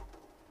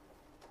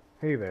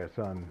 Hey there,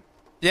 son.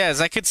 Yeah,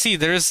 as I could see,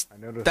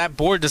 that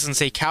board doesn't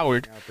say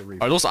coward.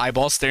 Are those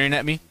eyeballs staring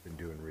at me? Been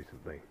doing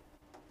recently.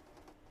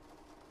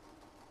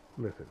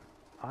 Listen,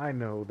 I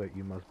know that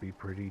you must be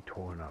pretty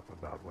torn up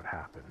about what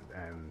happened,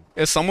 and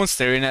Is someone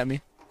staring at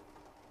me?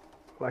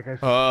 like I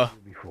said to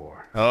you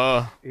before,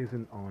 Uh,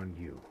 isn't on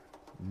you.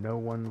 No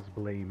one's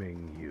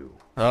blaming you.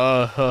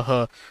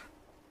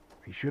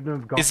 He shouldn't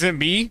have gone. Is it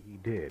me? He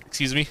did.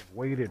 Excuse me?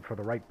 Waited for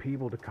the right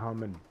people to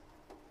come and...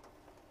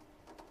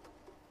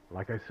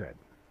 Like I said,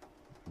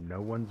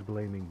 no one's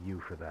blaming you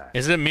for that.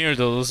 Is it me or do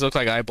those look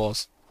like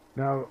eyeballs?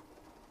 Now,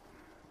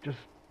 just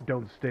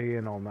don't stay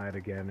in all night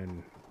again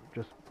and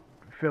just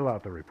fill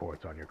out the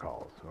reports on your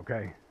calls,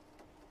 okay?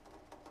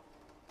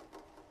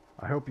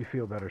 I hope you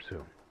feel better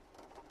soon.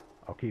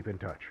 I'll keep in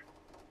touch.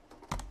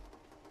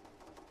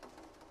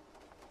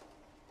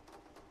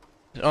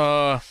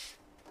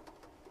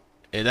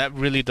 That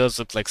really does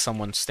look like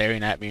someone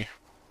staring at me.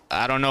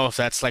 I don't know if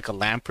that's like a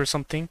lamp or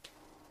something.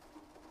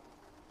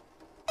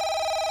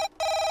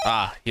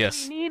 Ah,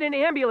 yes. Need an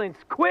ambulance,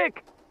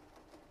 quick!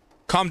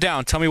 Calm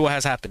down. Tell me what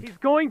has happened. He's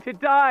going to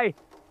die!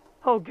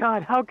 Oh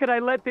God, how could I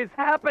let this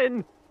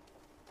happen?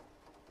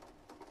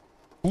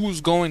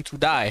 Who's going to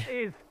die?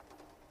 Is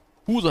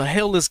Who the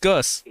hell is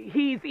Gus?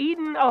 he's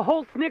eaten a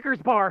whole Snickers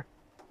bar.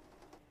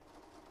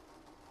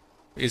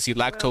 Is he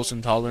lactose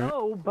intolerant?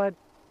 No, but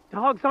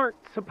dogs aren't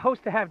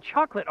supposed to have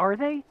chocolate, are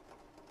they?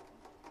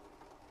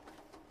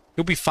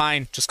 He'll be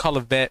fine. Just call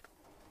a vet.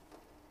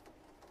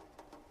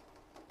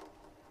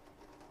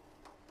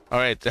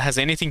 Alright, has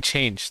anything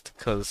changed?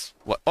 Cause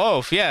what?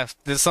 Oh yeah,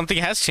 something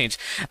has changed.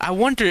 I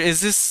wonder,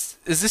 is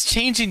this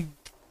changing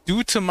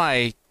due to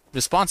my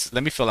responses?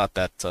 Let me fill out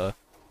that. Let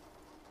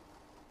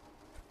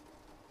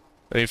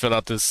me fill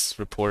out this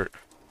report.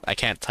 I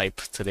can't type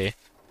today.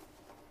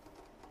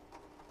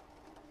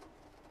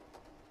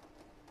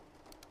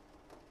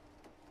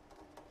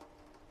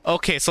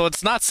 Okay, so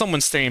it's not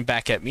someone staring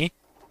back at me.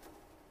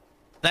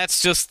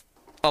 That's just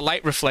a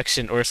light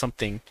reflection or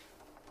something.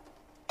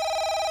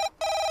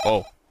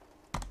 Oh.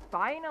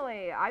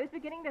 Finally, I was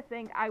beginning to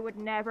think I would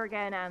never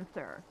get an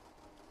answer.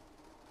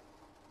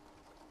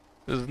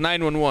 This is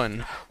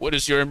 911. What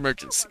is your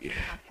emergency?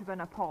 Much of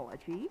an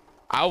apology.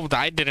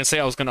 I didn't say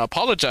I was gonna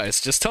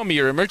apologize. Just tell me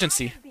your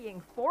emergency. I'm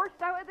being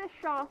forced out of this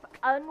shop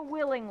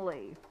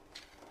unwillingly.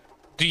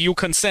 Do you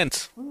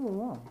consent?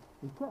 Oh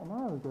yeah, it's getting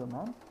early though,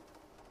 man.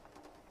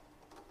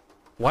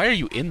 Why are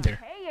you in there?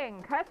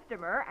 Paying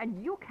customer,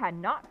 and you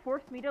cannot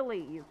force me to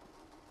leave.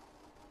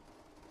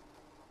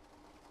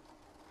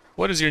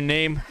 What is your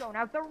name? You don't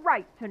have the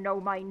right to know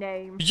my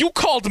name. You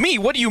called me!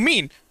 What do you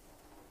mean?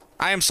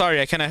 I am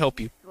sorry, I cannot help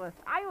you.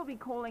 I will be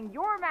calling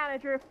your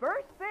manager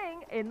first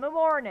thing in the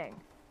morning.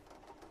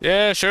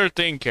 Yeah, sure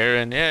thing,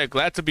 Karen. Yeah,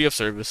 glad to be of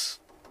service.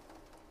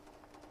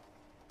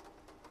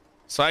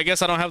 So I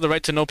guess I don't have the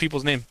right to know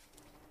people's name.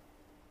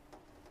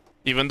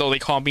 Even though they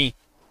call me.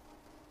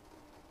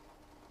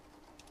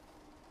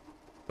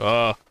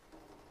 Yeah,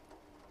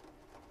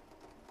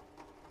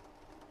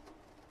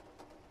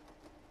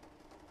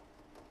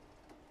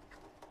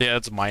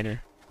 it's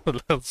minor.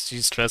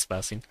 She's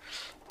trespassing.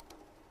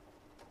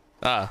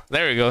 Ah,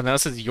 there we go. Now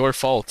this is your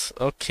fault.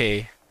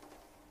 Okay.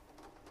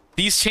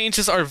 These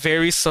changes are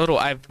very subtle.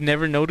 I've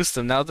never noticed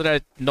them. Now that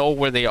I know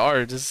where they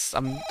are,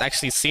 I'm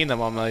actually seeing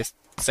them on my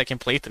second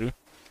playthrough.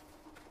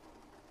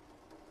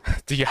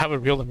 Do you have a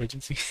real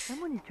emergency?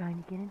 Someone is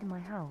trying to get into my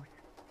house.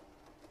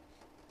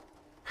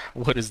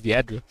 What is the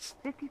address?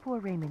 54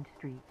 Raymond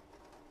Street.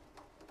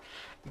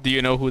 Do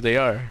you know who they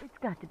are? It's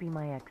got to be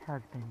my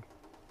ex-husband.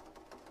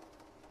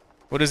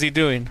 What is he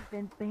doing? He's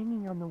been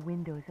banging on the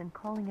windows and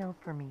calling out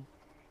for me.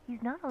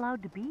 He's not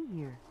allowed to be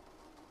here.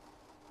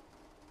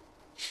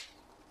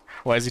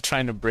 Why is he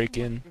trying to break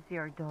in? To see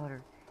our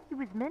daughter. He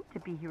was meant to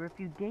be here a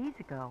few days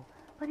ago,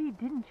 but he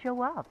didn't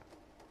show up.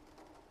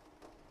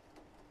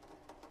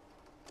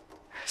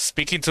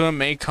 Speaking to him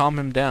may calm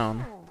him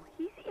down. Oh,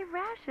 he's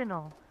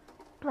irrational.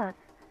 Plus,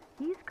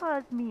 he's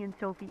caused me and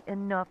Sophie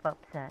enough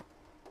upset.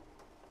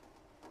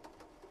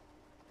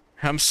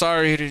 I'm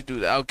sorry to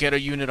do that. I'll get a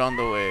unit on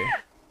the way.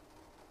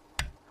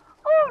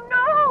 Oh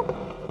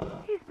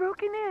no! He's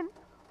broken in.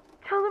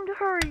 Tell him to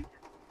hurry.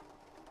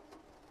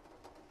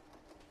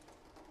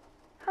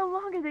 How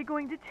long are they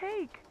going to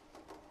take?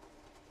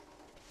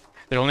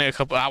 They're only a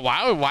couple.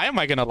 Why am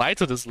I gonna lie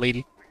to this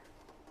lady?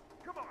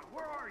 Come on,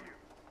 where are you?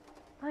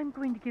 I'm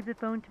going to give the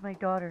phone to my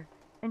daughter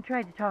and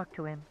try to talk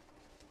to him.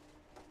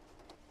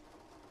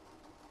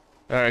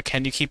 Alright,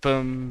 can you keep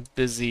him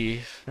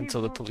busy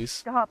until He the won't police?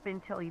 stop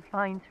until he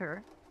finds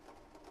her.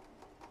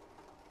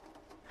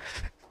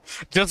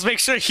 Just make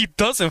sure he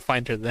doesn't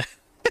find her then.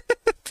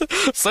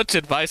 Such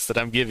advice that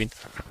I'm giving.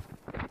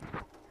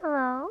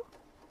 Hello?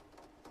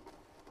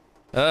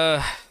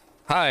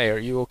 Hi, are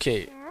you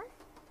okay? Yes?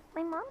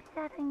 My mom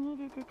said I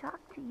needed to talk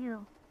to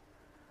you.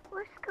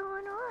 What's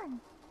going on?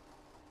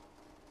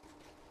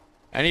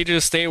 I need you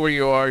to stay where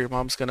you are. Your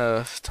mom's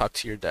gonna talk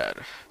to your dad.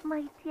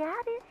 My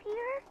dad is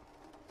here?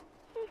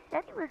 He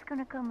said he was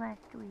gonna come last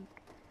week,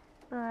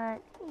 but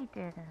he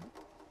didn't.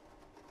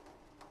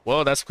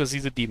 Well, that's because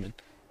he's a demon.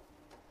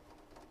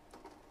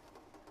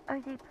 Are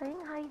they playing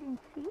hide and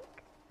seek?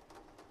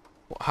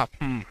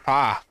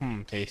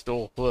 They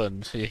stole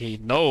blood.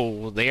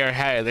 No,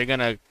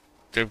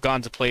 they've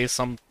gone to play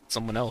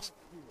someone else.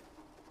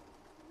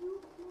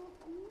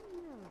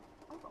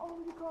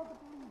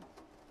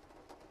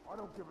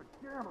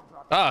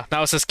 Ah,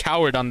 now it says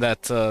coward on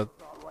that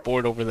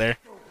board over there.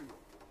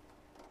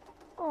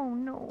 Oh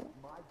no,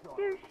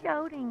 they're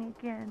shouting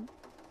again.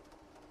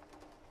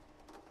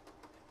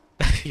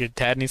 Your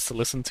dad needs to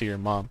listen to your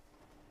mom.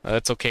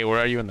 That's okay. Where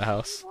are you in the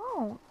house? He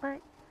won't, but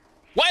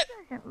What? she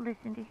doesn't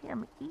listen to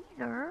him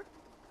either.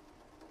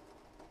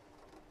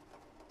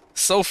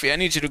 Sophie, I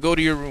need you to go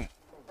to your room.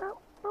 But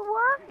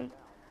why?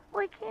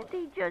 Why can't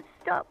they just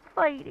stop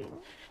fighting?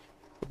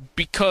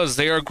 Because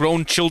they are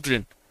grown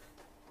children.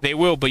 They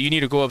will, but you need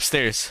to go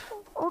upstairs.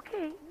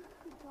 Okay,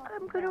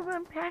 I'm gonna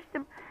run past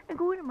them and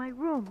go into my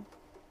room.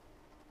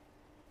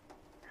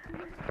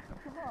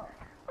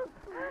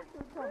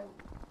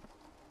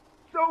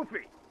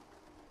 Sophie!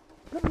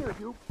 Come here,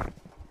 you.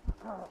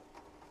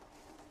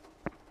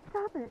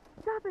 Stop it!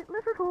 Stop it!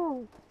 Let her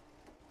go!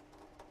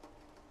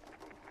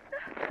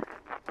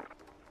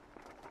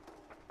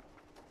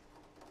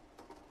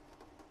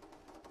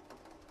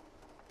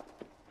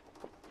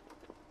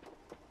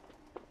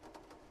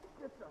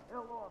 Get the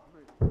hell off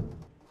me.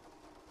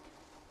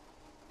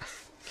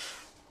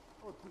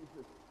 Oh,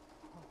 Jesus.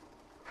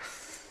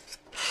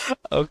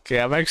 Okay,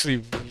 I'm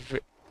actually...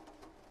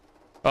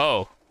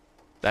 Oh.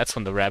 That's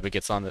when the rabbit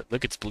gets on it.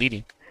 Look, it's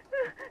bleeding.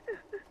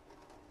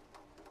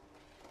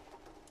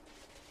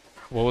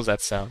 What was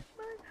that sound?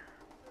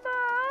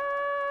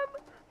 Mom!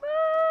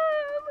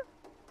 Mom!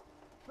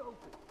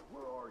 Sophie,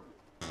 where are you?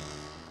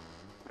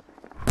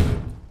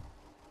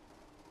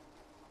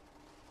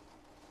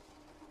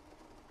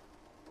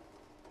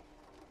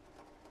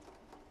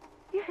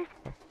 Yes,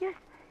 yes,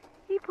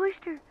 he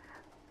pushed her,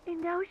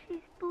 and now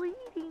she's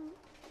bleeding.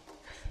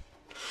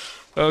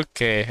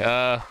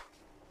 Okay,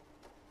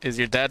 is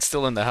your dad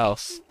still in the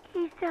house?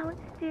 He's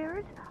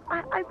downstairs.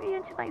 I ran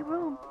into my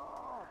room.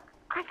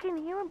 I can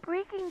hear him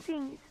breaking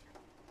things.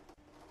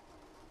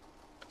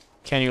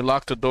 Can you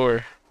lock the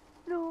door?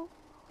 No,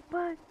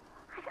 but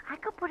I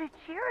could put a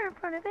chair in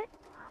front of it.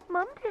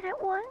 Mom did it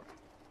once.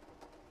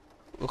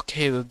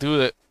 Okay, then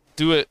do it.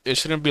 Do it. It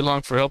shouldn't be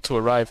long for help to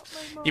arrive.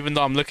 Even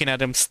though I'm looking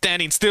at him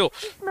standing still.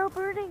 I smell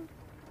burning.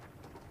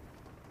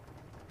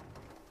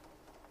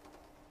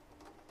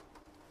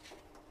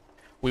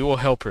 We will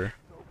help her.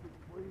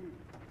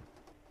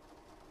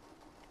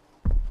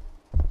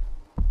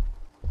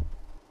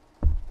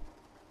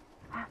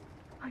 I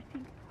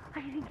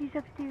think he's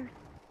upstairs.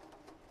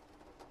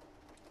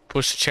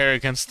 Push the chair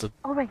against the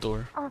All right.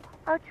 door. I'll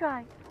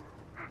try.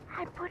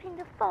 I'm putting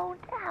the phone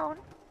down.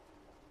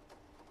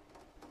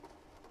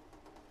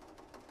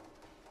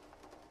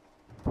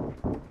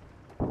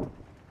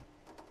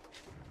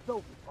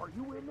 Sophie, are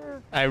you in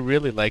there? I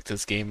really like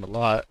this game a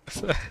lot.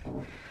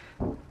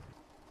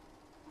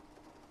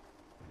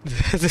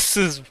 This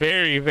is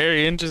very,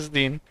 very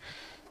interesting.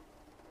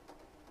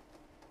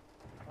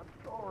 I'm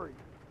sorry.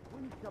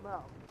 Please come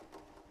out.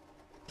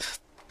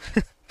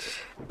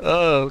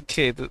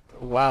 Okay,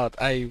 wow,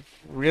 I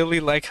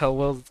really like how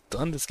well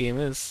done this game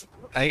is.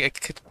 I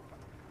didn't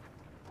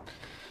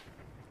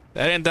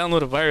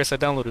download a virus, I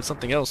downloaded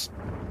something else.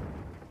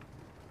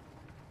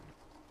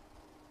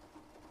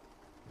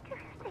 Do you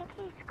think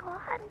he's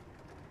gone?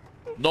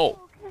 This No.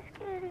 smoke is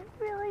getting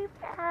really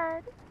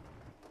bad.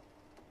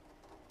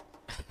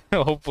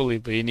 Hopefully,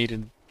 but you need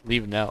to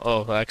leave now.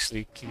 Oh,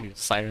 actually,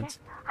 sirens.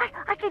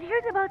 I can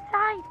hear them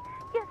outside.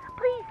 Yeah,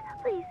 please,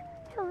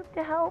 tell them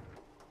to help.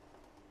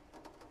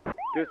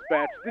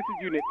 Dispatch, this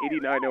is Unit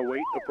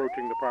 8908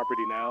 approaching the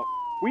property now.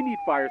 We need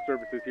fire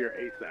services here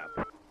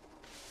ASAP.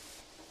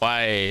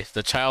 Why?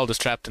 The child is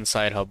trapped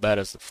inside. How bad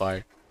is the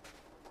fire?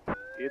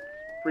 It's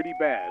pretty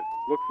bad.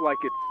 Looks like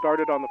it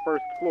started on the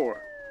first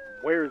floor.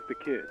 Where's the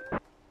kid?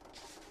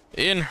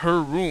 In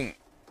her room,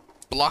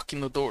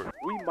 blocking the door.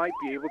 We might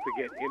be able to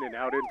get in and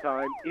out in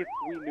time if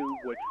we knew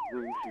which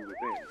room she was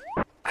in.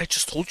 I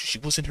just told you she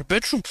was in her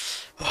bedroom.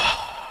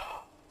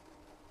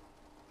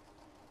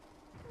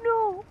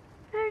 No,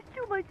 there's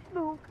too much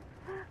smoke.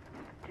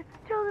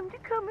 Tell them to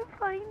come and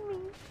find me.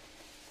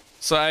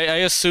 So I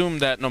assume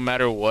that no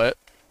matter what.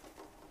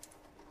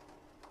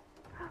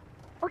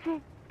 Okay.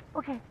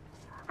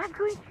 I'm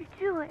going to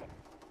do it.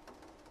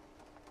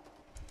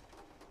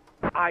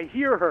 I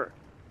hear her.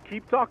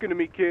 Keep talking to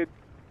me, kid.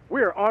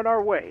 We're on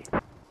our way.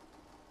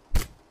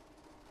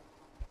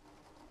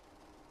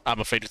 I'm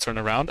afraid to turn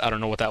around. I don't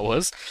know what that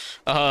was.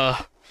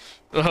 Okay.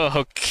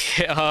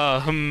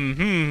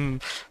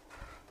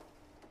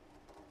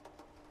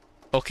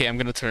 Okay, I'm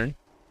gonna turn.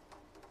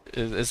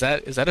 Is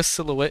that a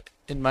silhouette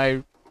in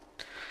my?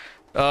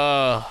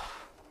 Well,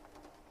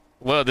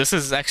 this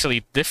is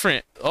actually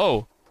different.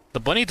 Oh, the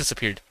bunny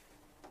disappeared.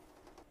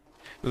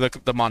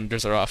 Look, the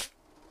monitors are off.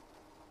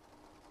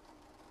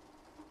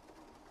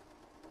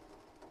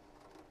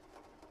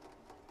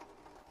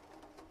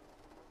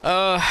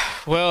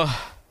 Well.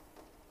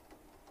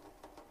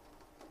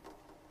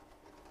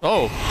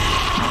 Oh.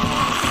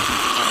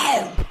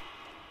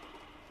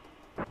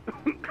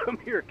 Come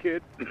here,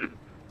 kid.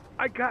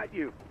 I got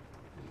you.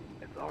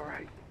 It's all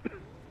right.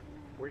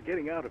 We're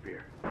getting out of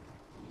here.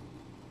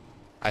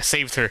 I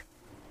saved her.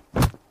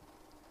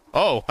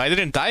 Oh, I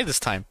didn't die this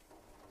time.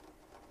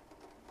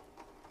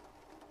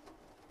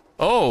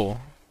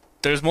 Oh,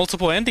 there's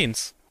multiple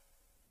endings.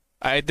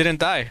 I didn't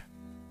die.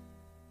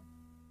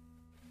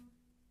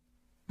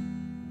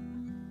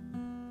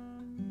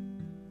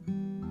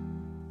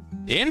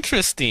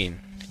 Interesting.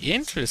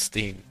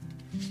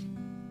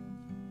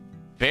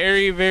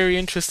 Very, very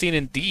interesting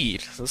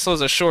indeed. This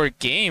was a short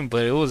game,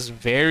 but it was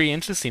very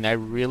interesting. I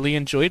really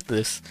enjoyed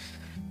this.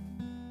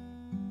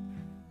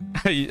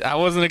 I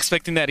wasn't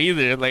expecting that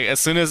either. Like, as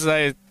soon as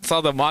I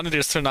saw the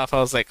monitors turn off, I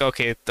was like,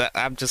 okay,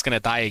 I'm just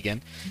gonna die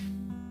again.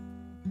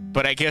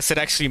 But I guess it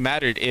actually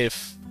mattered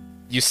if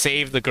you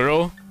save the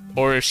girl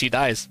or if she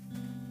dies.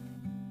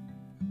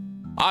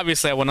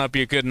 Obviously, I will not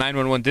be a good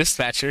 911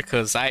 dispatcher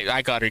because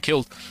I got her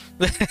killed.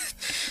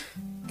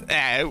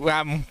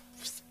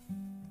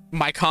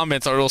 My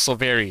comments are also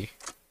very...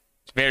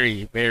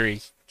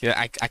 Yeah,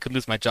 I could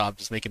lose my job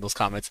just making those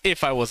comments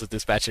if I was a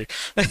dispatcher.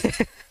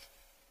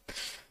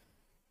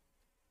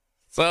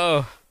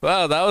 So,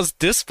 well, that was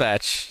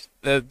Dispatch.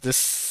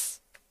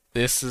 This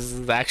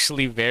is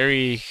actually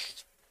very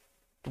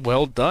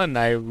well done.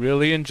 I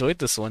really enjoyed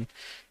this one.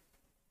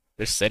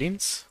 There's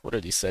settings? What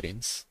are these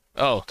settings?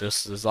 Oh,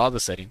 there's all the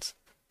settings.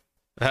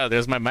 Ah,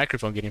 there's my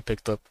microphone getting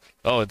picked up.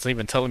 Oh, it's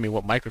even telling me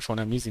what microphone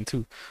I'm using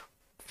too.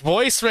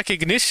 Voice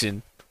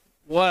recognition.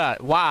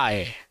 What?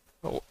 Why?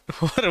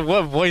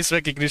 What voice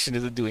recognition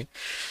is it doing?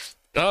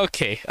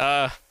 Okay.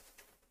 So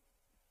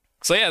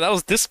yeah, that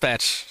was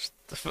Dispatch.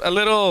 A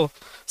little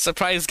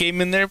surprise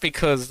game in there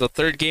because the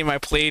third game I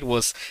played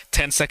was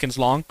 10 seconds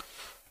long.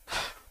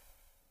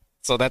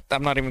 So that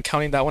I'm not even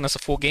counting that one as a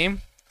full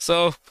game.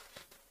 So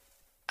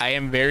I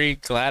am very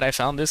glad I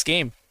found this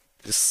game.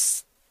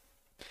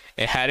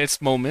 It had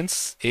its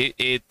moments.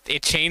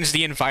 It changed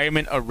the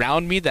environment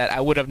around me that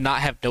I would have not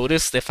have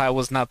noticed if I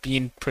was not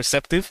being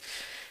perceptive.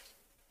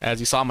 As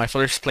you saw my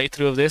first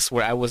playthrough of this,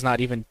 where I was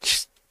not even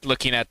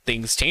looking at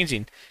things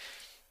changing.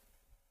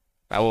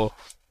 I will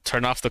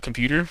turn off the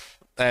computer,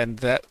 and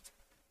that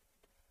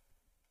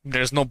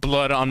there's no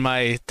blood on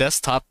my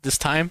desktop this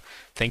time,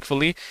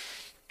 thankfully.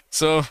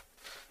 So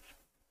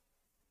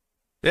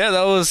yeah,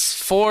 that was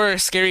 4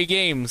 scary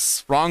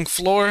games. Wrong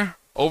Floor,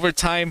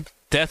 Overtime,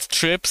 Death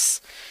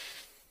Trips.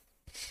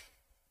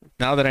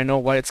 Now that I know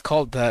why it's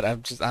called that,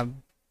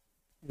 I'm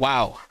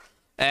wow.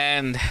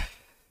 And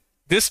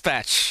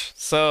Dispatch.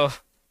 So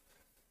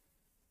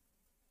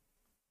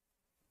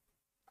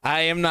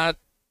I am not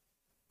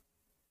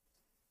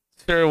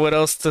sure what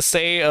else to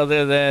say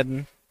other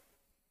than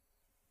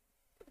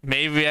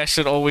maybe I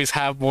should always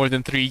have more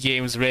than 3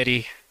 games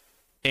ready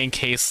in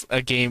case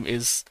a game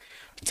is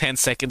 10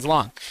 seconds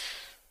long.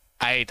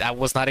 I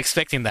was not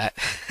expecting that.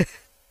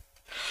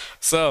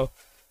 So,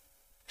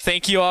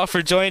 thank you all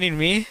for joining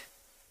me.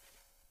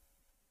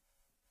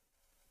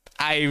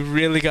 I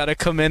really gotta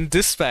commend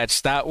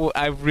Dispatch.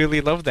 I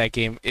really love that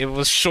game. It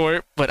was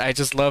short, but I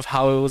just love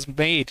how it was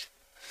made.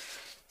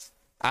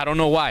 I don't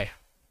know why.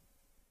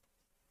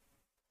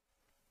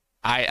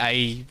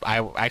 I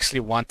actually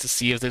want to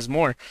see if there's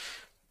more.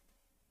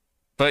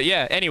 But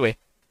yeah, anyway.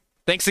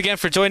 Thanks again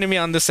for joining me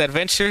on this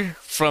adventure.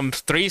 From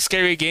 3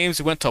 scary games,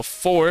 we went to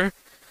 4.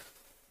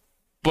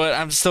 But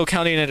I'm still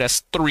counting it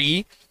as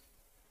 3.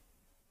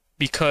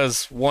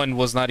 Because 1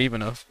 was not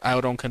even I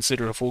don't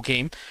consider a full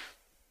game.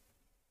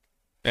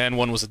 And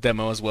 1 was a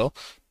demo as well.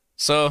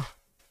 So,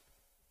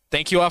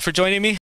 thank you all for joining me.